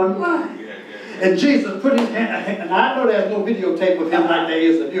be born blind? And Jesus put his hand, and I know there's no videotape of him like there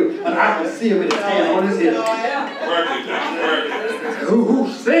is of you, but I can see him with his hand on his head. Who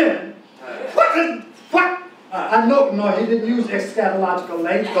sinned? What? I know, no, he didn't use eschatological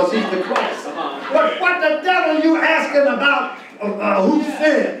language because he's the Christ. But what the devil are you asking about who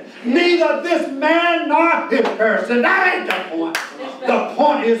sinned? Neither this man nor his person. That ain't the point. The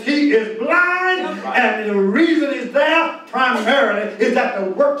point is he is blind, and the reason is there primarily is that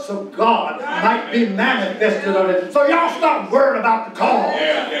the works of God might be manifested on it. So y'all stop worrying about the cause.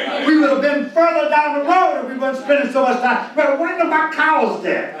 We would have been further down the road if we weren't spending so much time. Well, when are my cows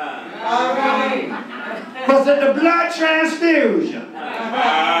dead? Was it the blood transfusion?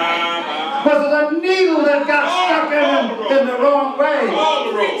 Was it a needle that got stuck in the wrong way?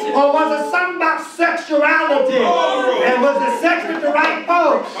 Or was it something about sexuality? And was it sex with the right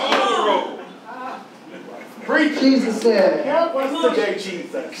folks? Preach, Jesus said. Help us today,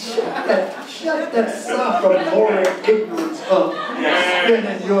 Jesus. Shut that sophomoric ignorance up.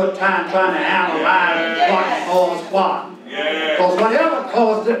 Spending your time trying to analyze what caused what. Because whatever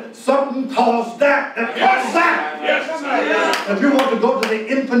caused it, something caused that caused that. If you want to go to the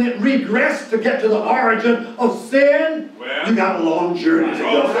infinite regress to get to the origin of sin, you got a long journey to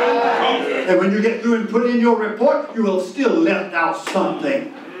go. And when you get through and put in your report, you will still left out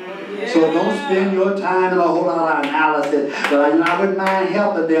something. So don't spend your time in a whole lot of analysis. But I wouldn't mind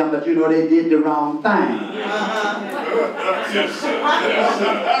helping them, but you know they did the wrong thing. Yes, sir. Yes,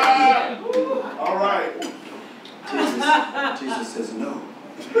 sir. All right. Jesus says no.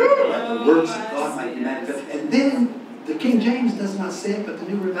 That the works of God might be manifested. And then the King James does not say it, but the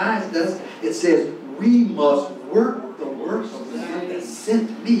New Revised does. It says, we must work the works of the one that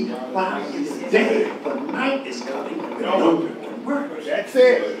sent me while it is day. For night is coming when no one can work. That's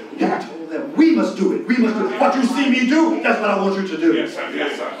it. He told them, we must do it. We must do it. What you see me do, that's what I want you to do. Yes, sir.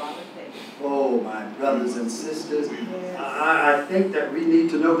 Yes, sir. Oh, my brothers and sisters, I think that we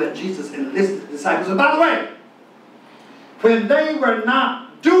need to know that Jesus enlisted the disciples. And by the way, when they were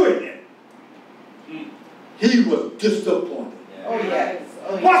not doing it, he was disappointed. Oh, yes.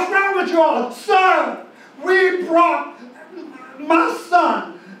 Oh, yes. What's wrong with you all? Sir, we brought my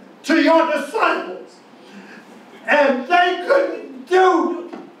son to your disciples, and they couldn't do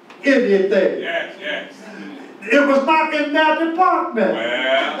anything. Yes, yes. It was not in their department.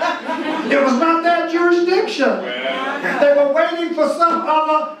 Well, It was not their jurisdiction. well. They were waiting for some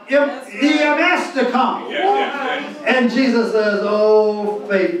other EMS to come. Yes, yes, yes. And Jesus says, oh,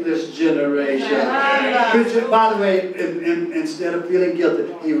 faithless generation. Which, by the way, instead of feeling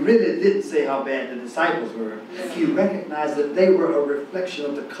guilty, he really didn't say how bad the disciples were. He recognized that they were a reflection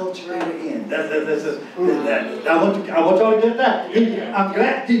of the culture they were in. I want y'all to get that. I'm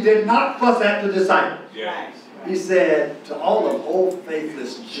glad he did not fuss at the disciples. Yes. He said to all of old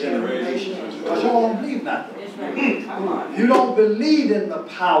faithless generations, because y'all don't believe nothing. Come on. You don't believe in the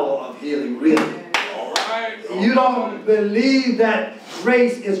power of healing, really. All right. You don't believe that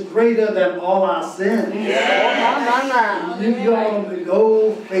grace is greater than all our sins. Yeah. You don't believe,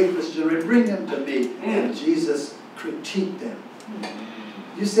 oh, faithless generation, bring them to me. And Jesus critiqued them.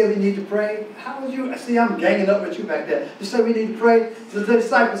 You say we need to pray? How would you? See, I'm ganging up with you back there. You say we need to pray? So the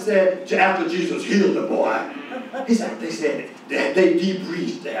disciples said, after Jesus healed the boy, they said, they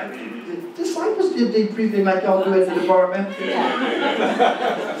debriefed there. The disciples did debriefing like y'all do in the department. They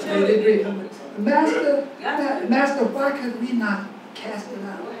debriefed. Master, why could we not cast it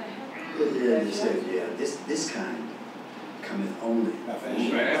out? Yeah, he said, yeah, this kind cometh only.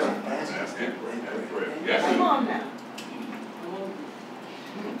 Fast and pray. Yes. Come on now.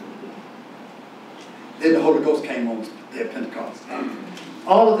 Then the Holy Ghost came on at Pentecost.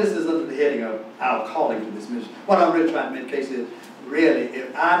 All of this is under the heading of our calling to this mission. What I'm really trying to make case is, really,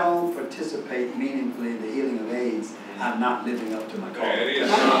 if I don't participate meaningfully in the healing of AIDS, I'm not living up to my calling. There it is.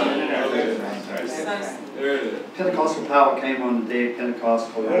 There it is. Pentecostal power came on the day of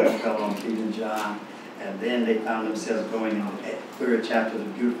Pentecost, Holy Ghost fell on Peter and John, and then they found themselves going in the third chapter of the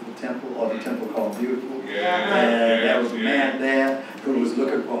beautiful temple, or the temple called Beautiful. Yeah. And there was a man there who was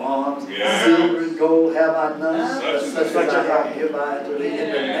looking for alms. Yeah. Silver and gold have I none, but Such such as I have give I to thee in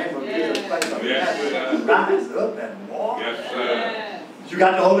the name of Jesus Christ. Yes. Rise up and walk. Yes, sir. You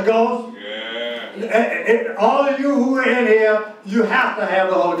got the Holy Ghost? Yeah. All of you who are in here, you have to have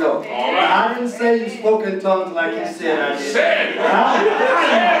the Holy Ghost. All right. I didn't say you spoke in tongues like you said I did. Say it.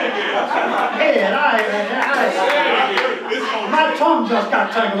 My tongue just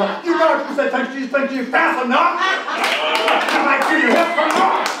got tangled up. You know if you say thank you fast enough, I might give you help from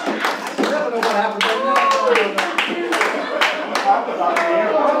God. You never know what happens.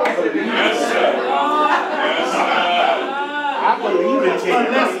 Yes, sir. Yes, sir. I believe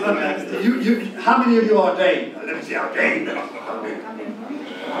it, You, how many of you are ordained? Let me see, ordained. I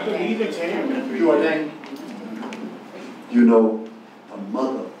believe it, Tim. You ordained? You know, a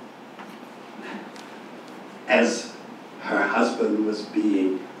mother, as her husband was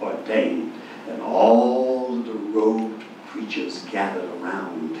being ordained, and all the robed preachers gathered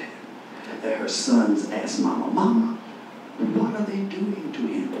around, and her sons asked Mama, what are they doing to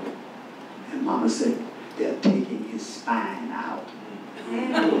him? And Mama said, they're taking his spine out.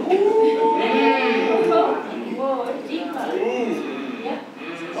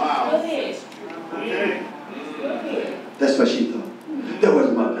 Wow. That's what she thought. There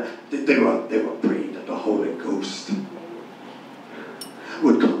was mother. They were praying that the Holy Ghost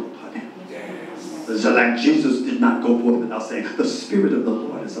would come upon him. Yes. So like Jesus did not go forth without saying, the Spirit of the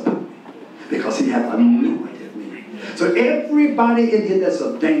Lord is upon me, because he hath anointed me. So everybody in here that's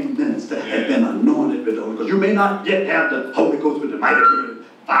ordained minister has been anointed with the Holy Ghost. You may not yet have the Holy Ghost with the mighty word of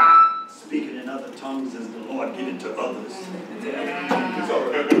fire, speaking in other tongues as the Lord give it to others.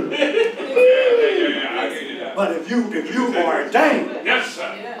 But if you are ordained, Yes,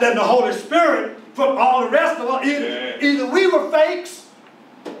 sir. then the Holy Spirit, from all the rest of us, either we were fakes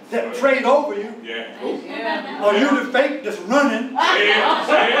that prayed over you, Yeah. or you the fake that's running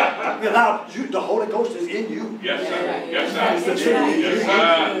Yeah. without you. The Holy Ghost is in you. Yes, sir. Yes, It's the sir. truth. Yes,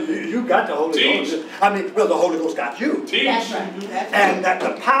 sir. You got the Holy Teach. Ghost. I mean, well, the Holy Ghost got you. Teach. And that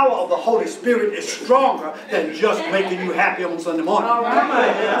the power of the Holy Spirit is stronger than just making you happy on Sunday morning. Or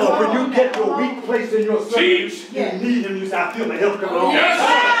when you get your weak place in your service, you need him. You say, I feel the help coming on. Yes, sir.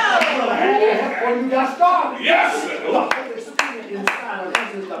 Well, I had the help when you got started. Yes, sir. The Holy Spirit inside of us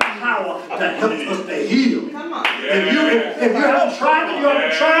is the power that helps us to heal. Come on. If you haven't tried it, you ought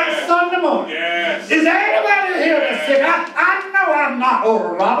to try it Sunday morning. Yes. Is there anybody here that's sick? I know I'm not not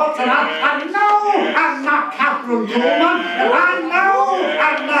Oral Roberts, and I know I'm not Catherine Coleman, and I know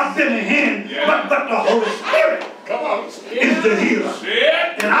I'm not Benny Hinn, but the Holy Spirit is the healer.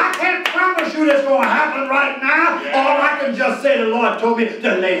 And I can't promise you that's going to happen right now. All I can just say, the Lord told me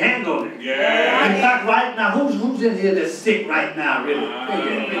to lay hands on it. In fact, right now, who's in here that's sick right now, really?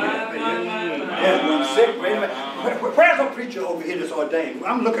 There's one sick. Wait a minute. Where's a preacher over here that's ordained?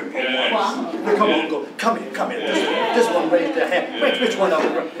 I'm looking for one. Come on, go. Come here. This one raised their hand. Which one of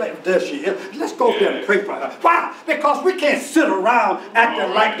them? There she is. Let's go there and pray for her. Why? Because we can't sit around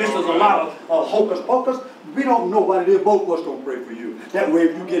acting like this is a lot of hocus pocus. We don't know what it is. Both of us going to pray for you. That way,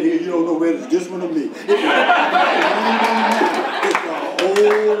 if you get here, you don't know whether it's this one or me. It's the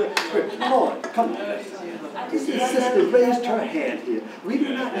Holy Lord, come on. This sister raised her hand here. We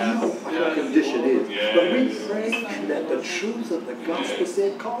do not know what her condition is, but we pray that the truth of the gospel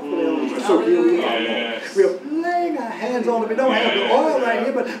said, call for them. So here we are, Lord. We're laying our hands on her. We don't have the oil right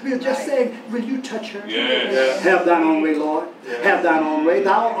here, but we're just saying, will you touch her? Have thine own way, Lord. Have thine own way.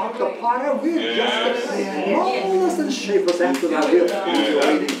 Thou art the potter. We're just going to say, mold us and shape us after thy will. We're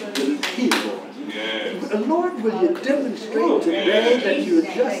waiting to heal, Lord. Lord, will you demonstrate today that you're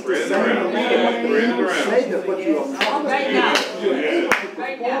just the same, no matter what you say, that what you are promised, you're able to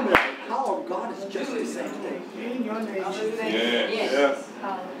perform it. The power of God is just the same thing. In your name, Jesus. Yes.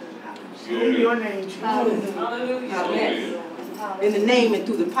 In your name, Jesus. Hallelujah. In the name and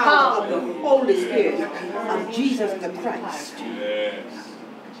through the power of the Holy Spirit of Jesus the Christ.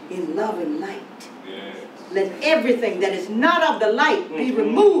 In love and light. Let everything that is not of the light be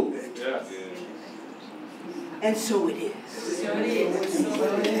removed. And so it is. So it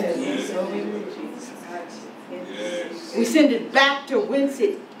is. We send it back to whence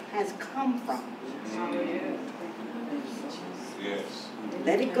it has come from.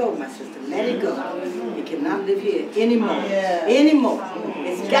 Let it go, my sister. Let it go. It cannot live here anymore. Anymore.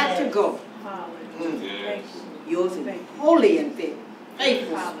 It's got to go. Yours is holy and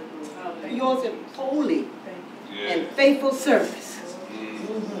faithful. Yours is holy and faithful service.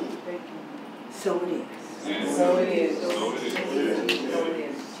 So it is. So it is.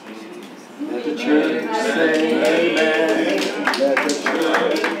 Let the church say amen. Let the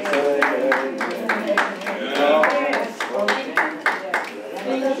church say amen.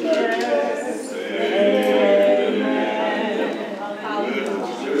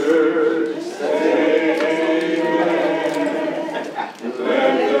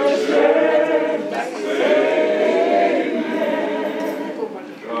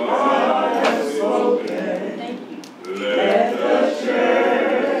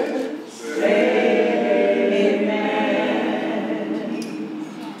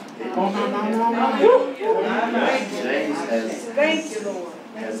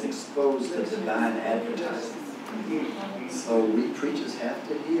 Has exposed the divine advertising. So we preachers have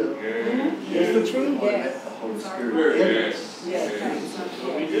to heal. It's the truth. Let the Holy Spirit in us.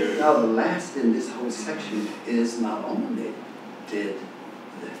 Now the last in this whole section is not only did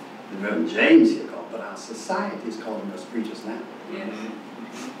the Reverend James here call, but our society is calling us preachers now.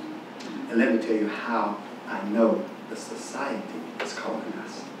 And let me tell you how I know the society is calling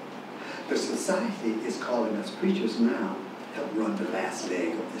us. The society is calling us preachers now help run the last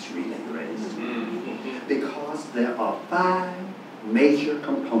leg of this relay race. Because there are 5 major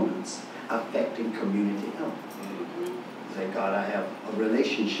components affecting community health. Thank God I have a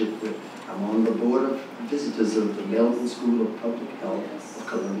relationship with, I'm on the board of visitors of the Melbourne School of Public Health of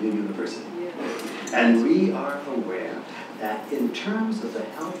Columbia University. And we are aware that in terms of the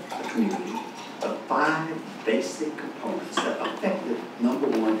health of the community, the 5 basic components that affect it, number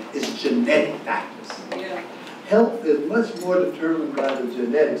 1 is genetic factors. Health is much more determined by the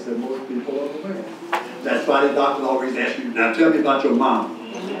genetics than most people are aware. That's why the doctors always ask you, now tell me about your mom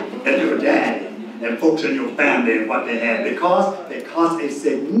and your daddy and folks in your family and what they had. Because a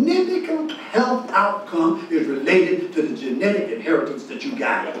significant health outcome is related to the genetic inheritance that you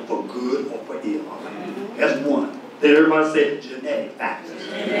got, for good or for ill. That's one. Did everybody say genetic factors?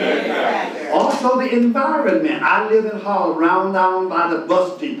 Also the environment. I live in Harlem, round down by the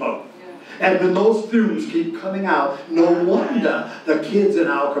bus depot. And when those fumes keep coming out, no wonder the kids in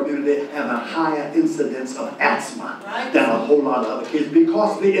our community have a higher incidence of asthma than a whole lot of other kids,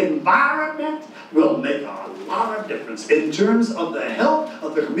 because the environment will make a lot of difference in terms of the health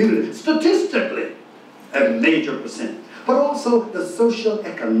of the community, statistically, a major percent. But also the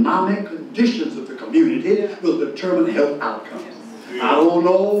social-economic conditions of the community will determine health outcomes. I don't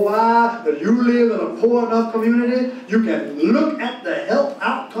know why, but you live in a poor enough community, you can look at the health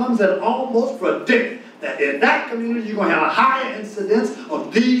outcomes and almost predict that in that community you're going to have a higher incidence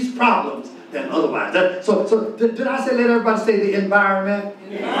of these problems than otherwise. So did I say let everybody say the environment?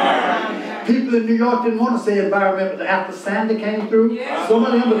 People in New York didn't want to say environment, but after Sandy came through, some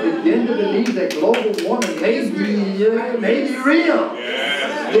of them would begin to believe that global warming may be real.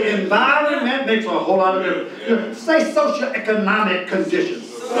 The environment makes a whole lot of difference. Say socioeconomic conditions.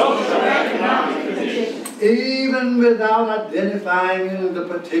 Even without identifying the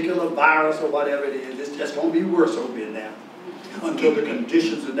particular virus or whatever it is, it's just going to be worse over in there until the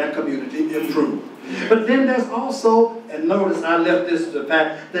conditions in that community improve. But then there's also, and notice I left this to the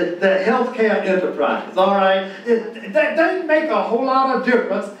fact, that the healthcare enterprise, all right, they make a whole lot of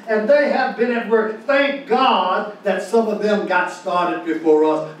difference, and they have been at work. Thank God that some of them got started before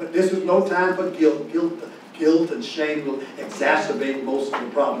us, but this is no time for guilt. Guilt and shame will exacerbate most of the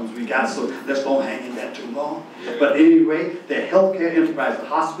problems we got, so let's don't hang in that too long. But anyway, the healthcare enterprise, the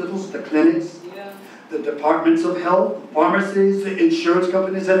hospitals, the clinics, the departments of health, pharmacies, the insurance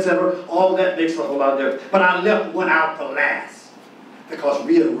companies, etc., all that makes a whole lot of difference. But I left one out for last because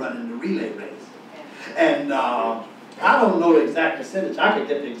we are running the relay race. And I don't know the exact percentage. I could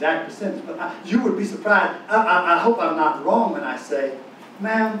get the exact percentage, but you would be surprised. I hope I'm not wrong when I say,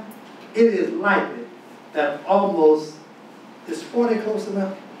 ma'am, it is likely that almost, is 40 close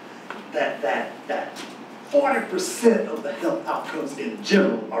enough? That 40% of the health outcomes in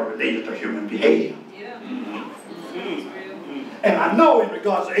general are related to human behavior. And I know in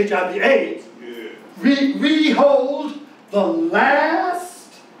regards to HIV/AIDS, we hold the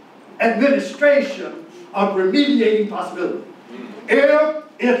last administration of remediating possibility. If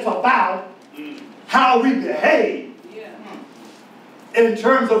it's about how we behave, in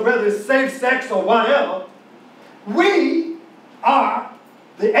terms of whether it's safe sex or whatever, we are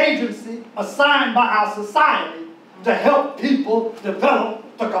the agency assigned by our society to help people develop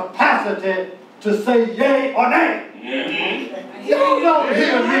the capacity to say yay or nay. You don't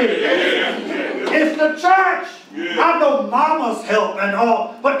hear me. It's the church. I know mama's help and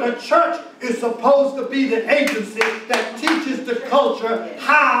all, but the church is supposed to be the agency that teaches the culture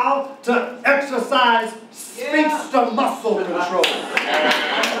how to exercise speech-to muscle control.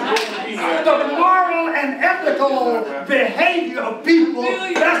 The moral and ethical behavior of people,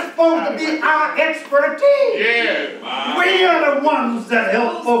 that's supposed to be our expertise. We are the ones that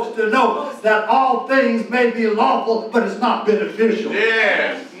help folks to know that all things may be lawful, but it's not beneficial.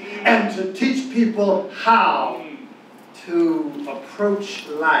 And to teach people how to approach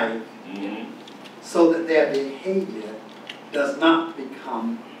life so that their behavior does not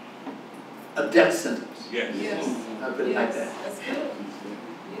become a death sentence. I put it like that. That's good.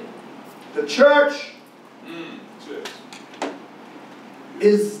 The church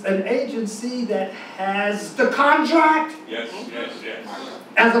is an agency that has the contract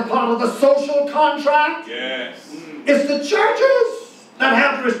as a part of the social contract. It's the churches that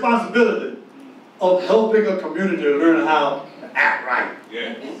have the responsibility of helping a community to learn how to act right.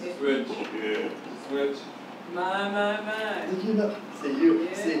 Switch. My. Did you know?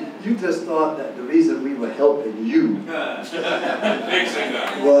 See, you just thought that the reason we were helping you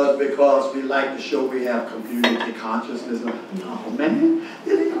was because we like to show we have community consciousness. No, man.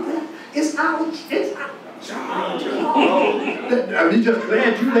 It's our job. We just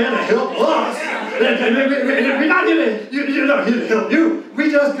glad you're there to help us. We're not here to help you.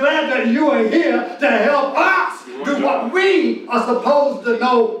 We're just glad that you are here to help us do what we are supposed to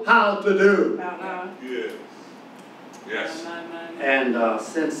know how to do. And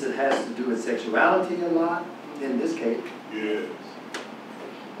since it has to do with sexuality a lot, in this case,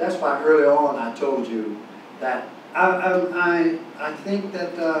 that's why early on I told you that I think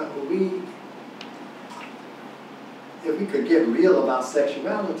that if we could get real about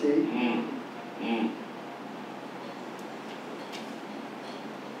sexuality,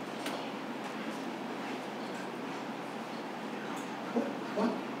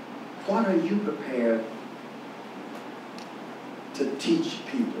 what are you prepared to teach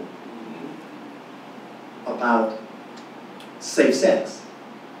people about safe sex?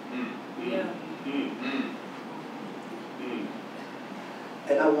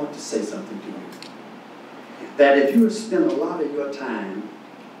 And I want to say something to you. That if you spend a lot of your time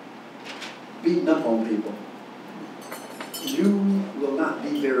beating up on people, you will not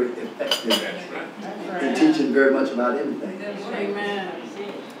be very effective in teaching very much about anything.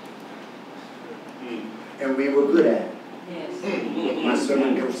 And we were good at it. My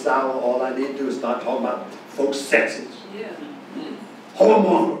sermon goes sour, all I need to do is start talking about folks' sexes.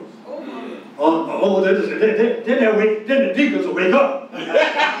 Hormones. Then the deacons will wake up. So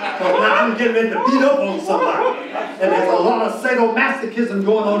now I'm getting ready to beat up on somebody. And there's a lot of sadomasochism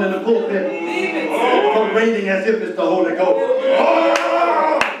going on in the pulpit. Parading as if it's the Holy Ghost.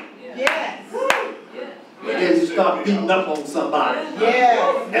 Yes. But then you start beating up on somebody.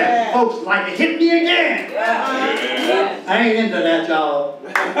 Yes. And folks like to hit me again. Yeah. I ain't into that, y'all.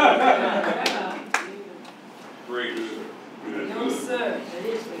 Great. No, sir.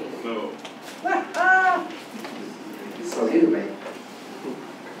 No. So anyway,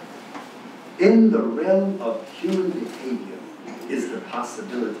 in the realm of human behavior is the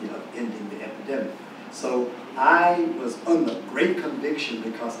possibility of ending the epidemic. So I was under great conviction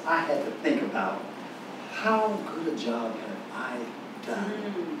because I had to think about how good a job have I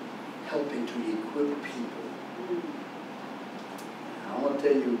done helping to equip people. I want to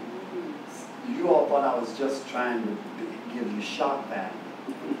tell you, you all thought I was just trying to give you shock value.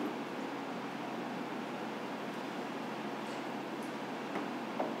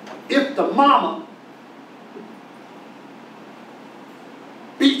 If the mama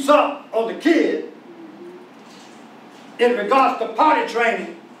beats up on the kid in regards to potty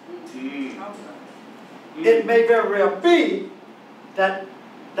training, it may very well be that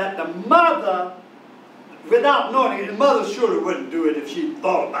the mother, without knowing it, the mother surely wouldn't do it if she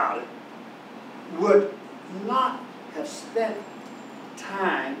thought about it, would not have spent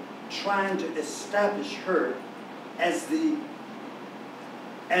time trying to establish her as the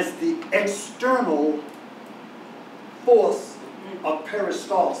external force of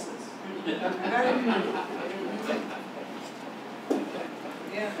peristalsis.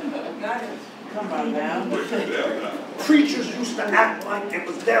 Got it. Come on now. Preachers used to act like it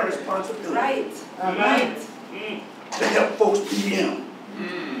was their responsibility Right. Right. to help folks be in.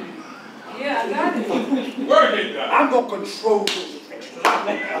 Yeah, I got it. Work it, God. I'm going to control those things. I'm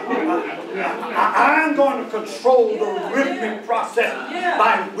going to control the rhythmic process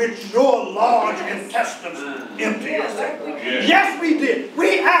by which your large intestines empty yourself. Yes, we did.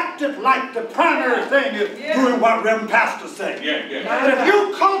 We acted like the primary thing is doing what Reverend Pastor said. And if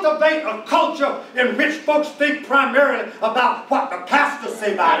you cultivate a culture in which folks think primarily about what the pastor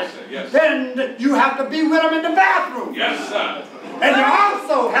say about it, then you have to be with them in the bathroom. Yes, sir. And you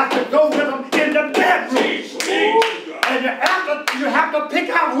also have to go with them in the bedroom. And you have to pick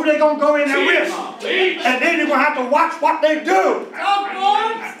out who they're going to go in there with. And then you're going to have to watch what they do.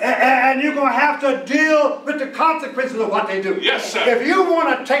 And you're going to have to deal with the consequences of what they do. Yes, sir. If you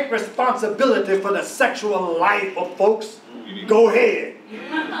want to take responsibility for the sexual life of folks, go ahead.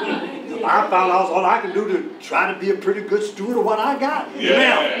 I found out all I can do to try to be a pretty good steward of what I got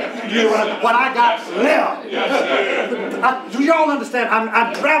left. You know, what I got left. Do y'all understand?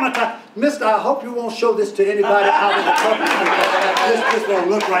 I'm dramatizing. Mister, I hope you won't show this to anybody out in the public. This won't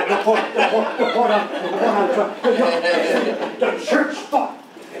look right. The point I'm trying. The church thought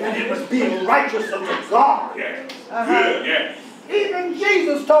that it was being righteous unto God. Even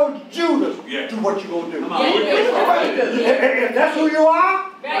Jesus told Judas, do what you're going to do. If that's who you are,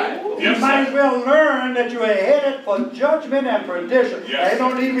 you might as well learn that you are headed for judgment and perdition. They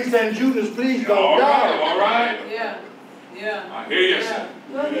don't need me saying, Judas, please don't die. All right. Yeah. I hear you, sir.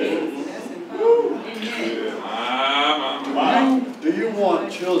 Do you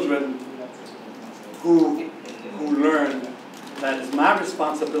want children who learn that it's my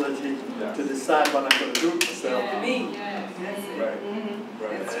responsibility to decide what I'm going to do with myself?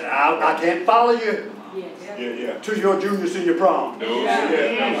 I can't follow you to your junior senior prom.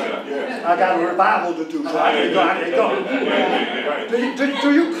 I got a revival to do, so I can't go. Do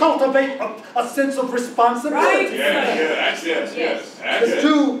you cultivate a sense of responsibility?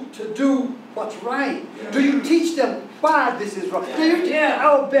 To do what's right? Do you teach them why this is wrong? Do you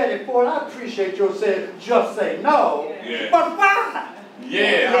oh, Betty Ford, I appreciate your saying just say no, but why?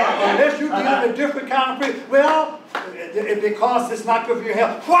 Unless you deal with a different kind of people. Well, because it's not good for your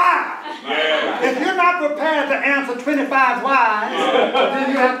health. Why? If you're not prepared to answer 25 whys,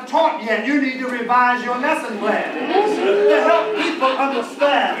 then you haven't taught yet. You need to revise your lesson plan to help people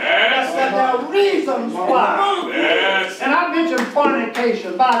understand that there are reasons why. And I mentioned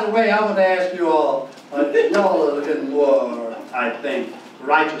fornication. By the way, I want to ask you all, y'all are in more, I think,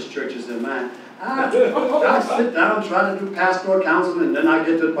 righteous churches than mine. I sit down, try to do pastoral counseling, and then I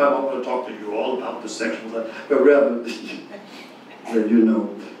get to the point I want to talk to you all about the sexual stuff. But Reverend, you know,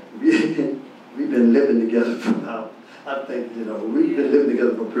 we've been living together for about, I think, you know, we've been living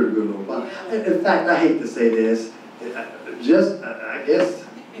together for a pretty good little while. In fact, I hate to say this, I guess,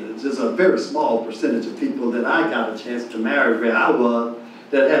 just a very small percentage of people that I got a chance to marry where I was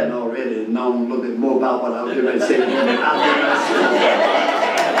that hadn't already known a little bit more about what I was going to say.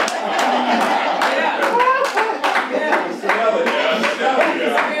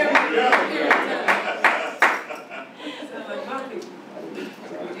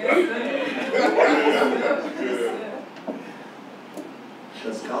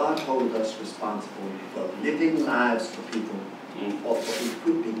 Does God hold us responsible for living lives for people or for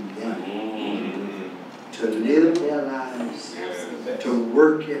equipping them to live their lives, to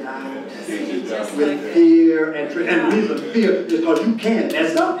work it out with fear and reason fear is because you can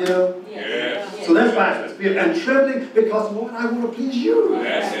mess up, you know. So that's why it's fear and trembling, because Lord, I want to please you,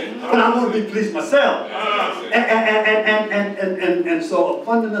 but I want to be pleased myself. And so a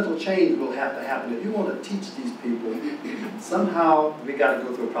fundamental change will have to happen. If you want to teach these people, somehow we got to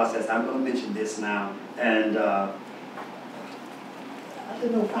go through a process. I'm going to mention this now, and I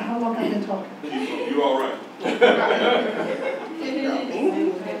don't know how long I've been talking. You all right?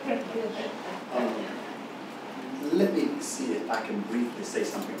 Let me see if I can briefly say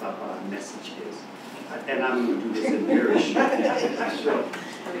something about what our message is. And I'm going to do this in very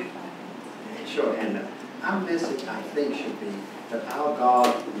short. And our message, I think, should be that our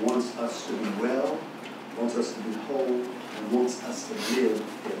God wants us to be well, wants us to be whole, and wants us to live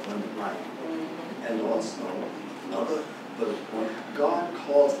the abundant life. And also, God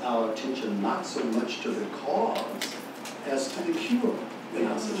calls our attention not so much to the cause as to the cure in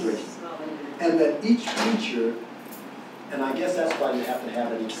our situation. And that each preacher, and I guess that's why you have to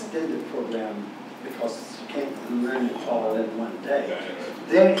have an extended program, because you can't learn it all in one day.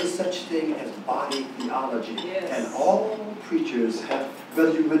 There is such thing as body theology. And all preachers have,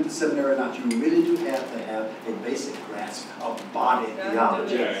 whether you went to seminary or not, you really do have to have a basic grasp of body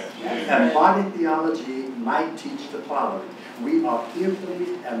theology. And body theology might teach the following. We are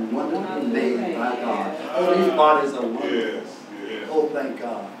fearfully and wonderfully made by God. Oh, these bodies are wonderful. Oh, thank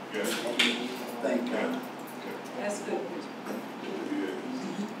God. Thank God. That's good.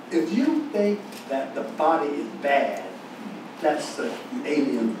 If you think that the body is bad, that's the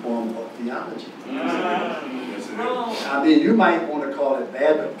alien form of theology. I mean, you might want to call it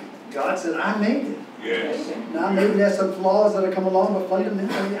bad, but God said, I made it. Yes. Now, maybe there's some flaws that have come along, but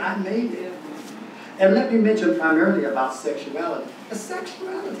fundamentally, I made it. And let me mention primarily about sexuality.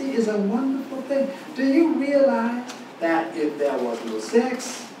 Sexuality is a wonderful thing. Do you realize that if there was no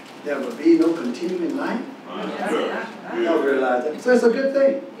sex, there would be no continuing life? You don't realize that. So it's a good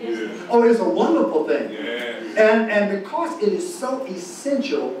thing. Oh, it's a wonderful thing. And because it is so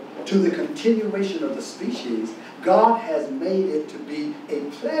essential to the continuation of the species, God has made it to be a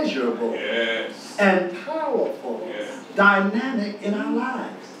pleasurable and powerful dynamic in our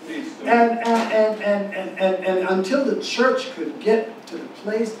lives. And until the church could get to the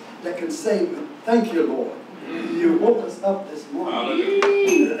place that can say, thank you, Lord. You woke us up this morning.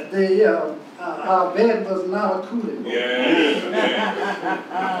 Our bed was not a cooling board.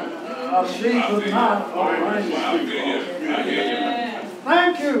 Our sheet was not a rain.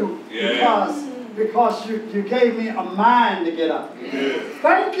 Thank you, because you gave me a mind to get up.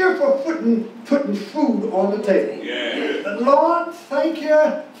 Thank you for putting food on the table. Lord, thank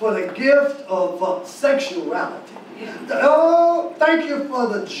you for the gift of sexuality. Oh, thank you for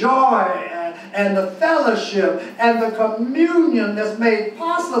the joy and the fellowship and the communion that's made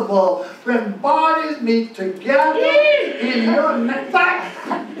possible when bodies meet together in your name.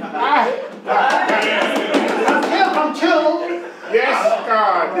 Until Yes,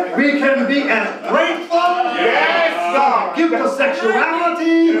 God. we can be as grateful for the gift of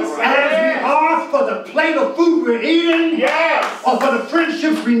sexuality as we are for the plate of food we're eating or for the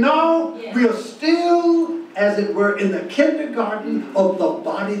friendships we know. We are still, as it were, in the kindergarten of the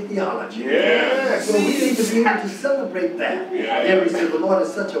body theology. So we need to be able to celebrate that. And we say, the Lord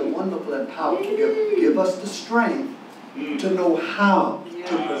is such a wonderful and powerful gift. Give us the strength to know how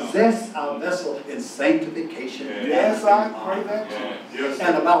to possess our vessel in sanctification. Yes, I pray that too.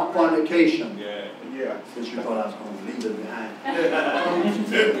 And about fornication. Since you thought I was going to leave it behind.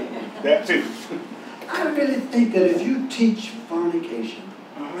 That too. I really think that if you teach fornication,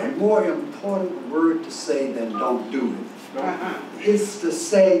 a more important word to say than don't do it is to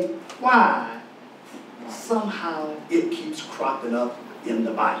say why somehow it keeps cropping up in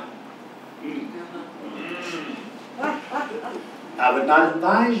the Bible. I would not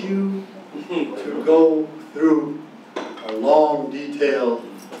advise you to go through a long detail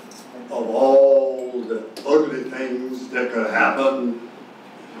of all the ugly things that could happen,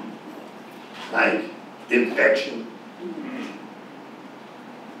 like infection,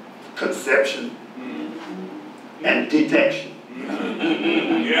 conception, and detection.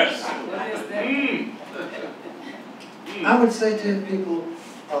 Yes. What is that? I would say to people,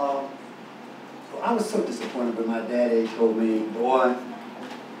 I was so disappointed when my daddy told me, boy,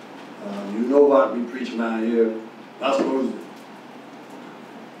 you know what we preach around here, not supposed to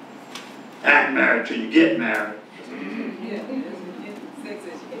act married till you get married.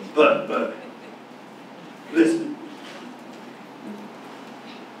 But listen,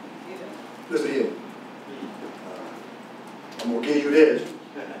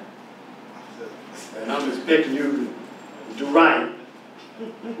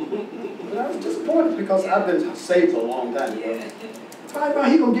 But I was disappointed because I've been saved for a long time. Why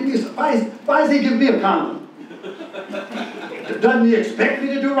he gonna give me? Why is he giving me a condom? Doesn't he expect me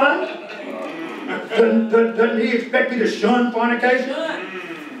to do right? Doesn't he expect me to shun fornication?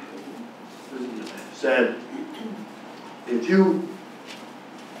 Said, if you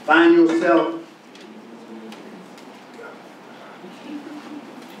find yourself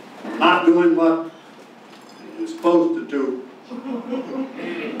not doing what you're supposed to do,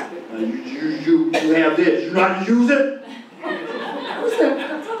 you have this, you know how to use it? I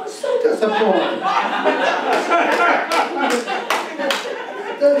was so disappointed.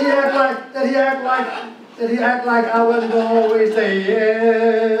 That he act like I wasn't gonna always say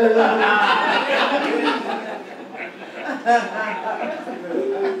yes.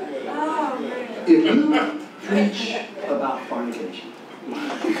 If you preach about fornication,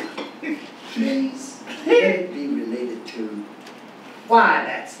 please let it be related to why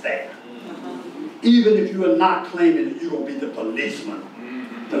that's there. Even if you are not claiming that you're going to be the policeman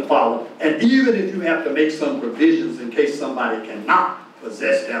to follow, and even if you have to make some provisions in case somebody cannot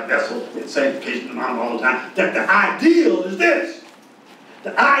possess their vessel in sanctification and honor all the time, that the ideal is this.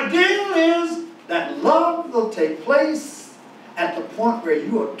 The ideal is that love will take place at the point where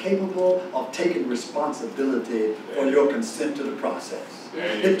you are capable of taking responsibility for your consent to the process.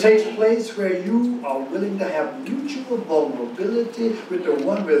 It takes place where you are willing to have mutual vulnerability with the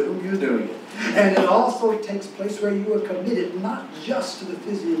one with whom you're doing it. And it also takes place where you are committed not just to the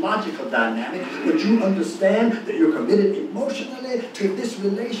physiological dynamic, but you understand that you're committed emotionally to this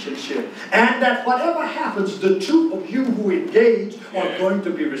relationship. And that whatever happens, the two of you who engage are going to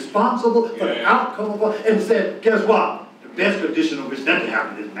be responsible for the outcome of it. And said, guess what? The best condition on which that can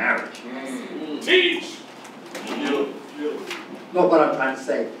happen is marriage. Teach. No, what I'm trying to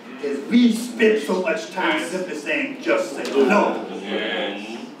say is we spend so much time simply saying just say no,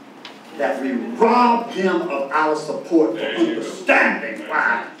 that we rob them of our support for understanding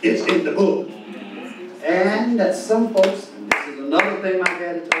why it's in the book. And that some folks, and this is another thing my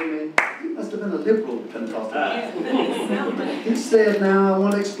daddy told me, he must have been a liberal Pentecostal. He said, now I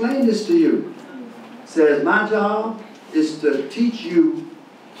want to explain this to you. He says, my job is to teach you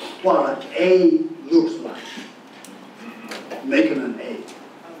what an A looks like. Making an A.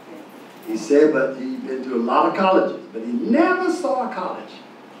 He said, but he'd been to a lot of colleges, but he never saw a college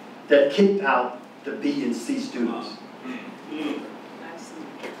that kicked out the B and C students.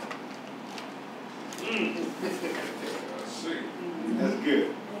 That's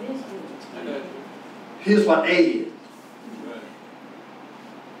good. Here's what A is.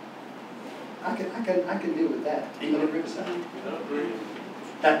 I can deal with that. Even in Riverside.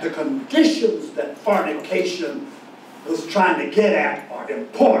 That the conditions that fornication was trying to get at are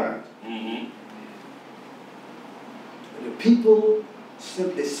important. The people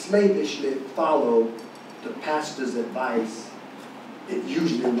simply slavishly follow the pastor's advice. It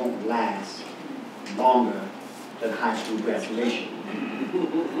usually won't last longer than high school graduation.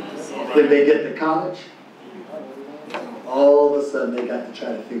 When they get to college, all of a sudden they got to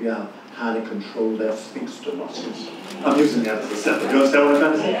try to figure out how to control their sphincter muscles. I'm using that as a sample. You understand what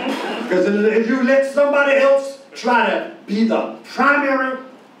I'm trying to say? Because if you let somebody else try to be the primary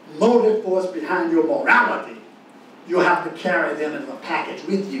motive force behind your morality, you'll have to carry them in a package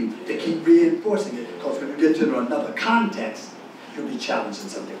with you to keep reinforcing it. Because when you get into another context, you'll be challenged in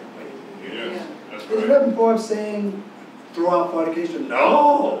some different way. Yeah, that's Is right. Reverend Forbes saying throw out fornication?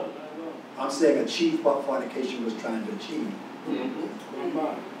 No! I'm saying achieve what fornication was trying to achieve.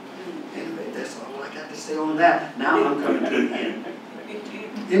 Anyway, that's all I got to say on that. Now I'm coming to the end.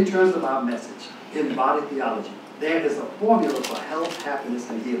 In terms of our message, in body theology, there is a formula for health, happiness,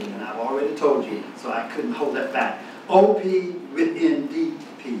 and healing. And I've already told you, so I couldn't hold that back. OP within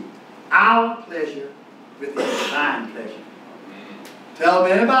DP. Our pleasure within divine pleasure. Tell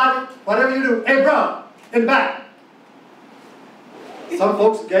me, anybody, whatever you do, hey, bro, in the back. Some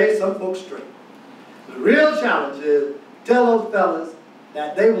folks gay, some folks straight. The real challenge is tell those fellas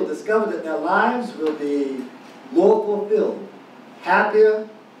that they will discover that their lives will be more fulfilled, happier,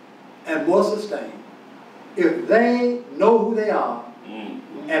 and more sustained if they know who they are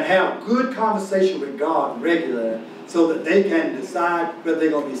and have good conversation with God regularly so that they can decide whether they're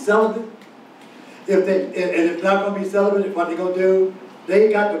going to be celibate. And if they're not going to be celibate, what they're going to do, they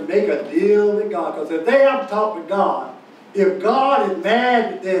got to make a deal with God. Because if they have to talk with God, if God is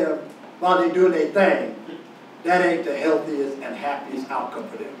mad with them while they're doing their thing, that ain't the healthiest and happiest outcome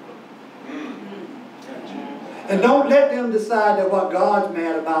for them. And don't let them decide that what God's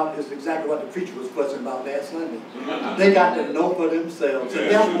mad about is exactly what the preacher was fussing about last Sunday. They got to know for themselves. And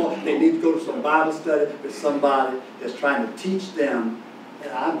therefore, they need to go to some Bible study with somebody that's trying to teach them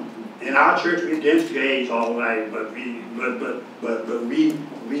And in our church, we against gays, all right, but we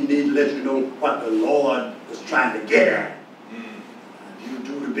need to let you know what the Lord is trying to get at. You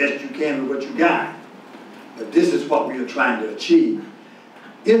do the best you can with what you got. But this is what we are trying to achieve.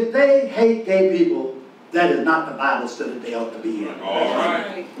 If they hate gay people, that is not the Bible study they ought to be in. All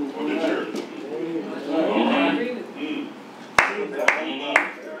right. On the church.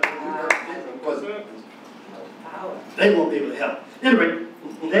 They won't be able to help. Anyway,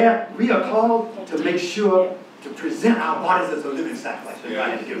 we are called to make sure to present our bodies as a living sacrifice. I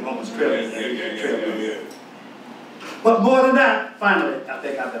had to get Romans 12. But more than that, finally, I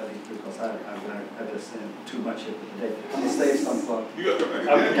think I better be through because I just said too much here today. I'm going to save some for. You got to come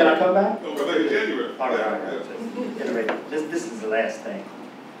back. Can I come back? No, come back in January. All right. Anyway, this is the last thing.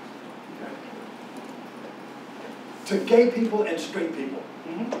 To gay people and straight people.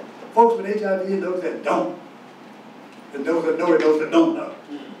 Folks with HIV and those that don't. And those that know and those that don't know.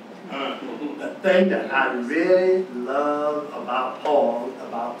 The thing that I really love about Paul,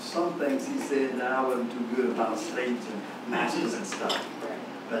 about some things he said that I wasn't too good about slaves and masters and stuff.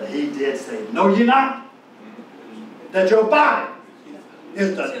 But he did say, no, you're not. That your body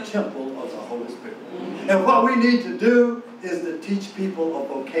is the temple of the Holy Spirit. And what we need to do is to teach people a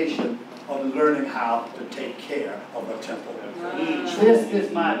vocation of learning how to take care of a temple. This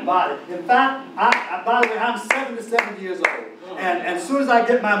is my body. In fact, by the way, I'm 77 years old. And as soon as I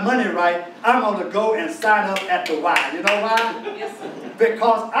get my money right, I'm going to go and sign up at the Y. You know why? Yes, sir.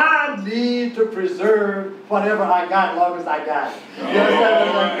 Because I need to preserve whatever I got as long as I got it.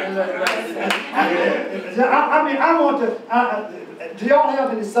 I mean, I want to... do y'all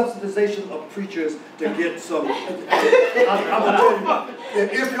have any subsidization of preachers to get some? I'm going to tell you,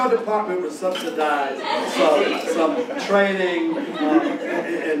 if your department would subsidize some training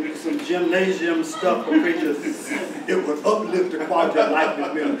and some gymnasium stuff for preachers, it would uplift the quality of life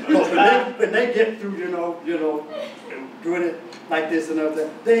of men. Because when they get through, you know, doing it like this and other,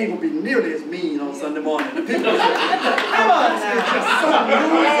 they ain't gonna be nearly as mean on Sunday morning. The people say, come on now.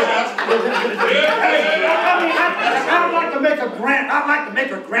 I'd like to make a grant. I'd like to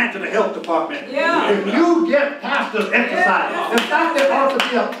make a grant to the health department. Yeah. If you get pastors exercise, in fact, there ought to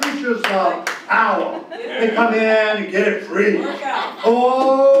be a preacher's hour. They come in and get it free.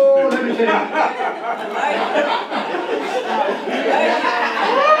 Oh, let me tell you.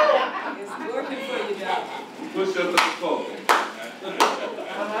 It's working for you, Doc. Push up the phone.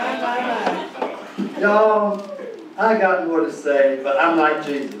 Y'all, I got more to say, but I'm like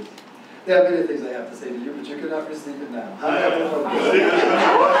Jesus. There are many things I have to say to you, but you cannot receive it now.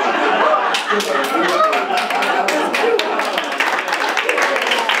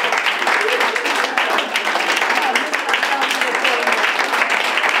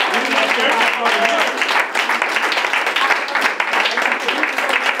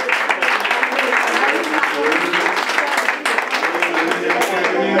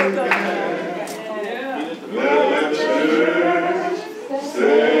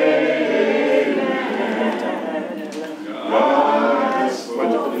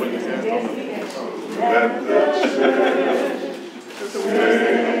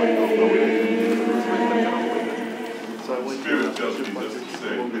 Spirit tells me just to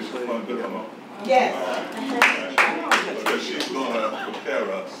say, Bishop Hunter, come on. Yes. Because she's going to prepare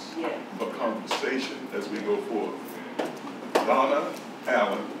us for conversation as we go forward. Donna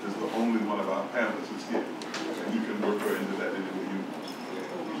Allen is the only one of our panelists that's here. And you can work her into that any way you.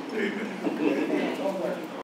 Amen.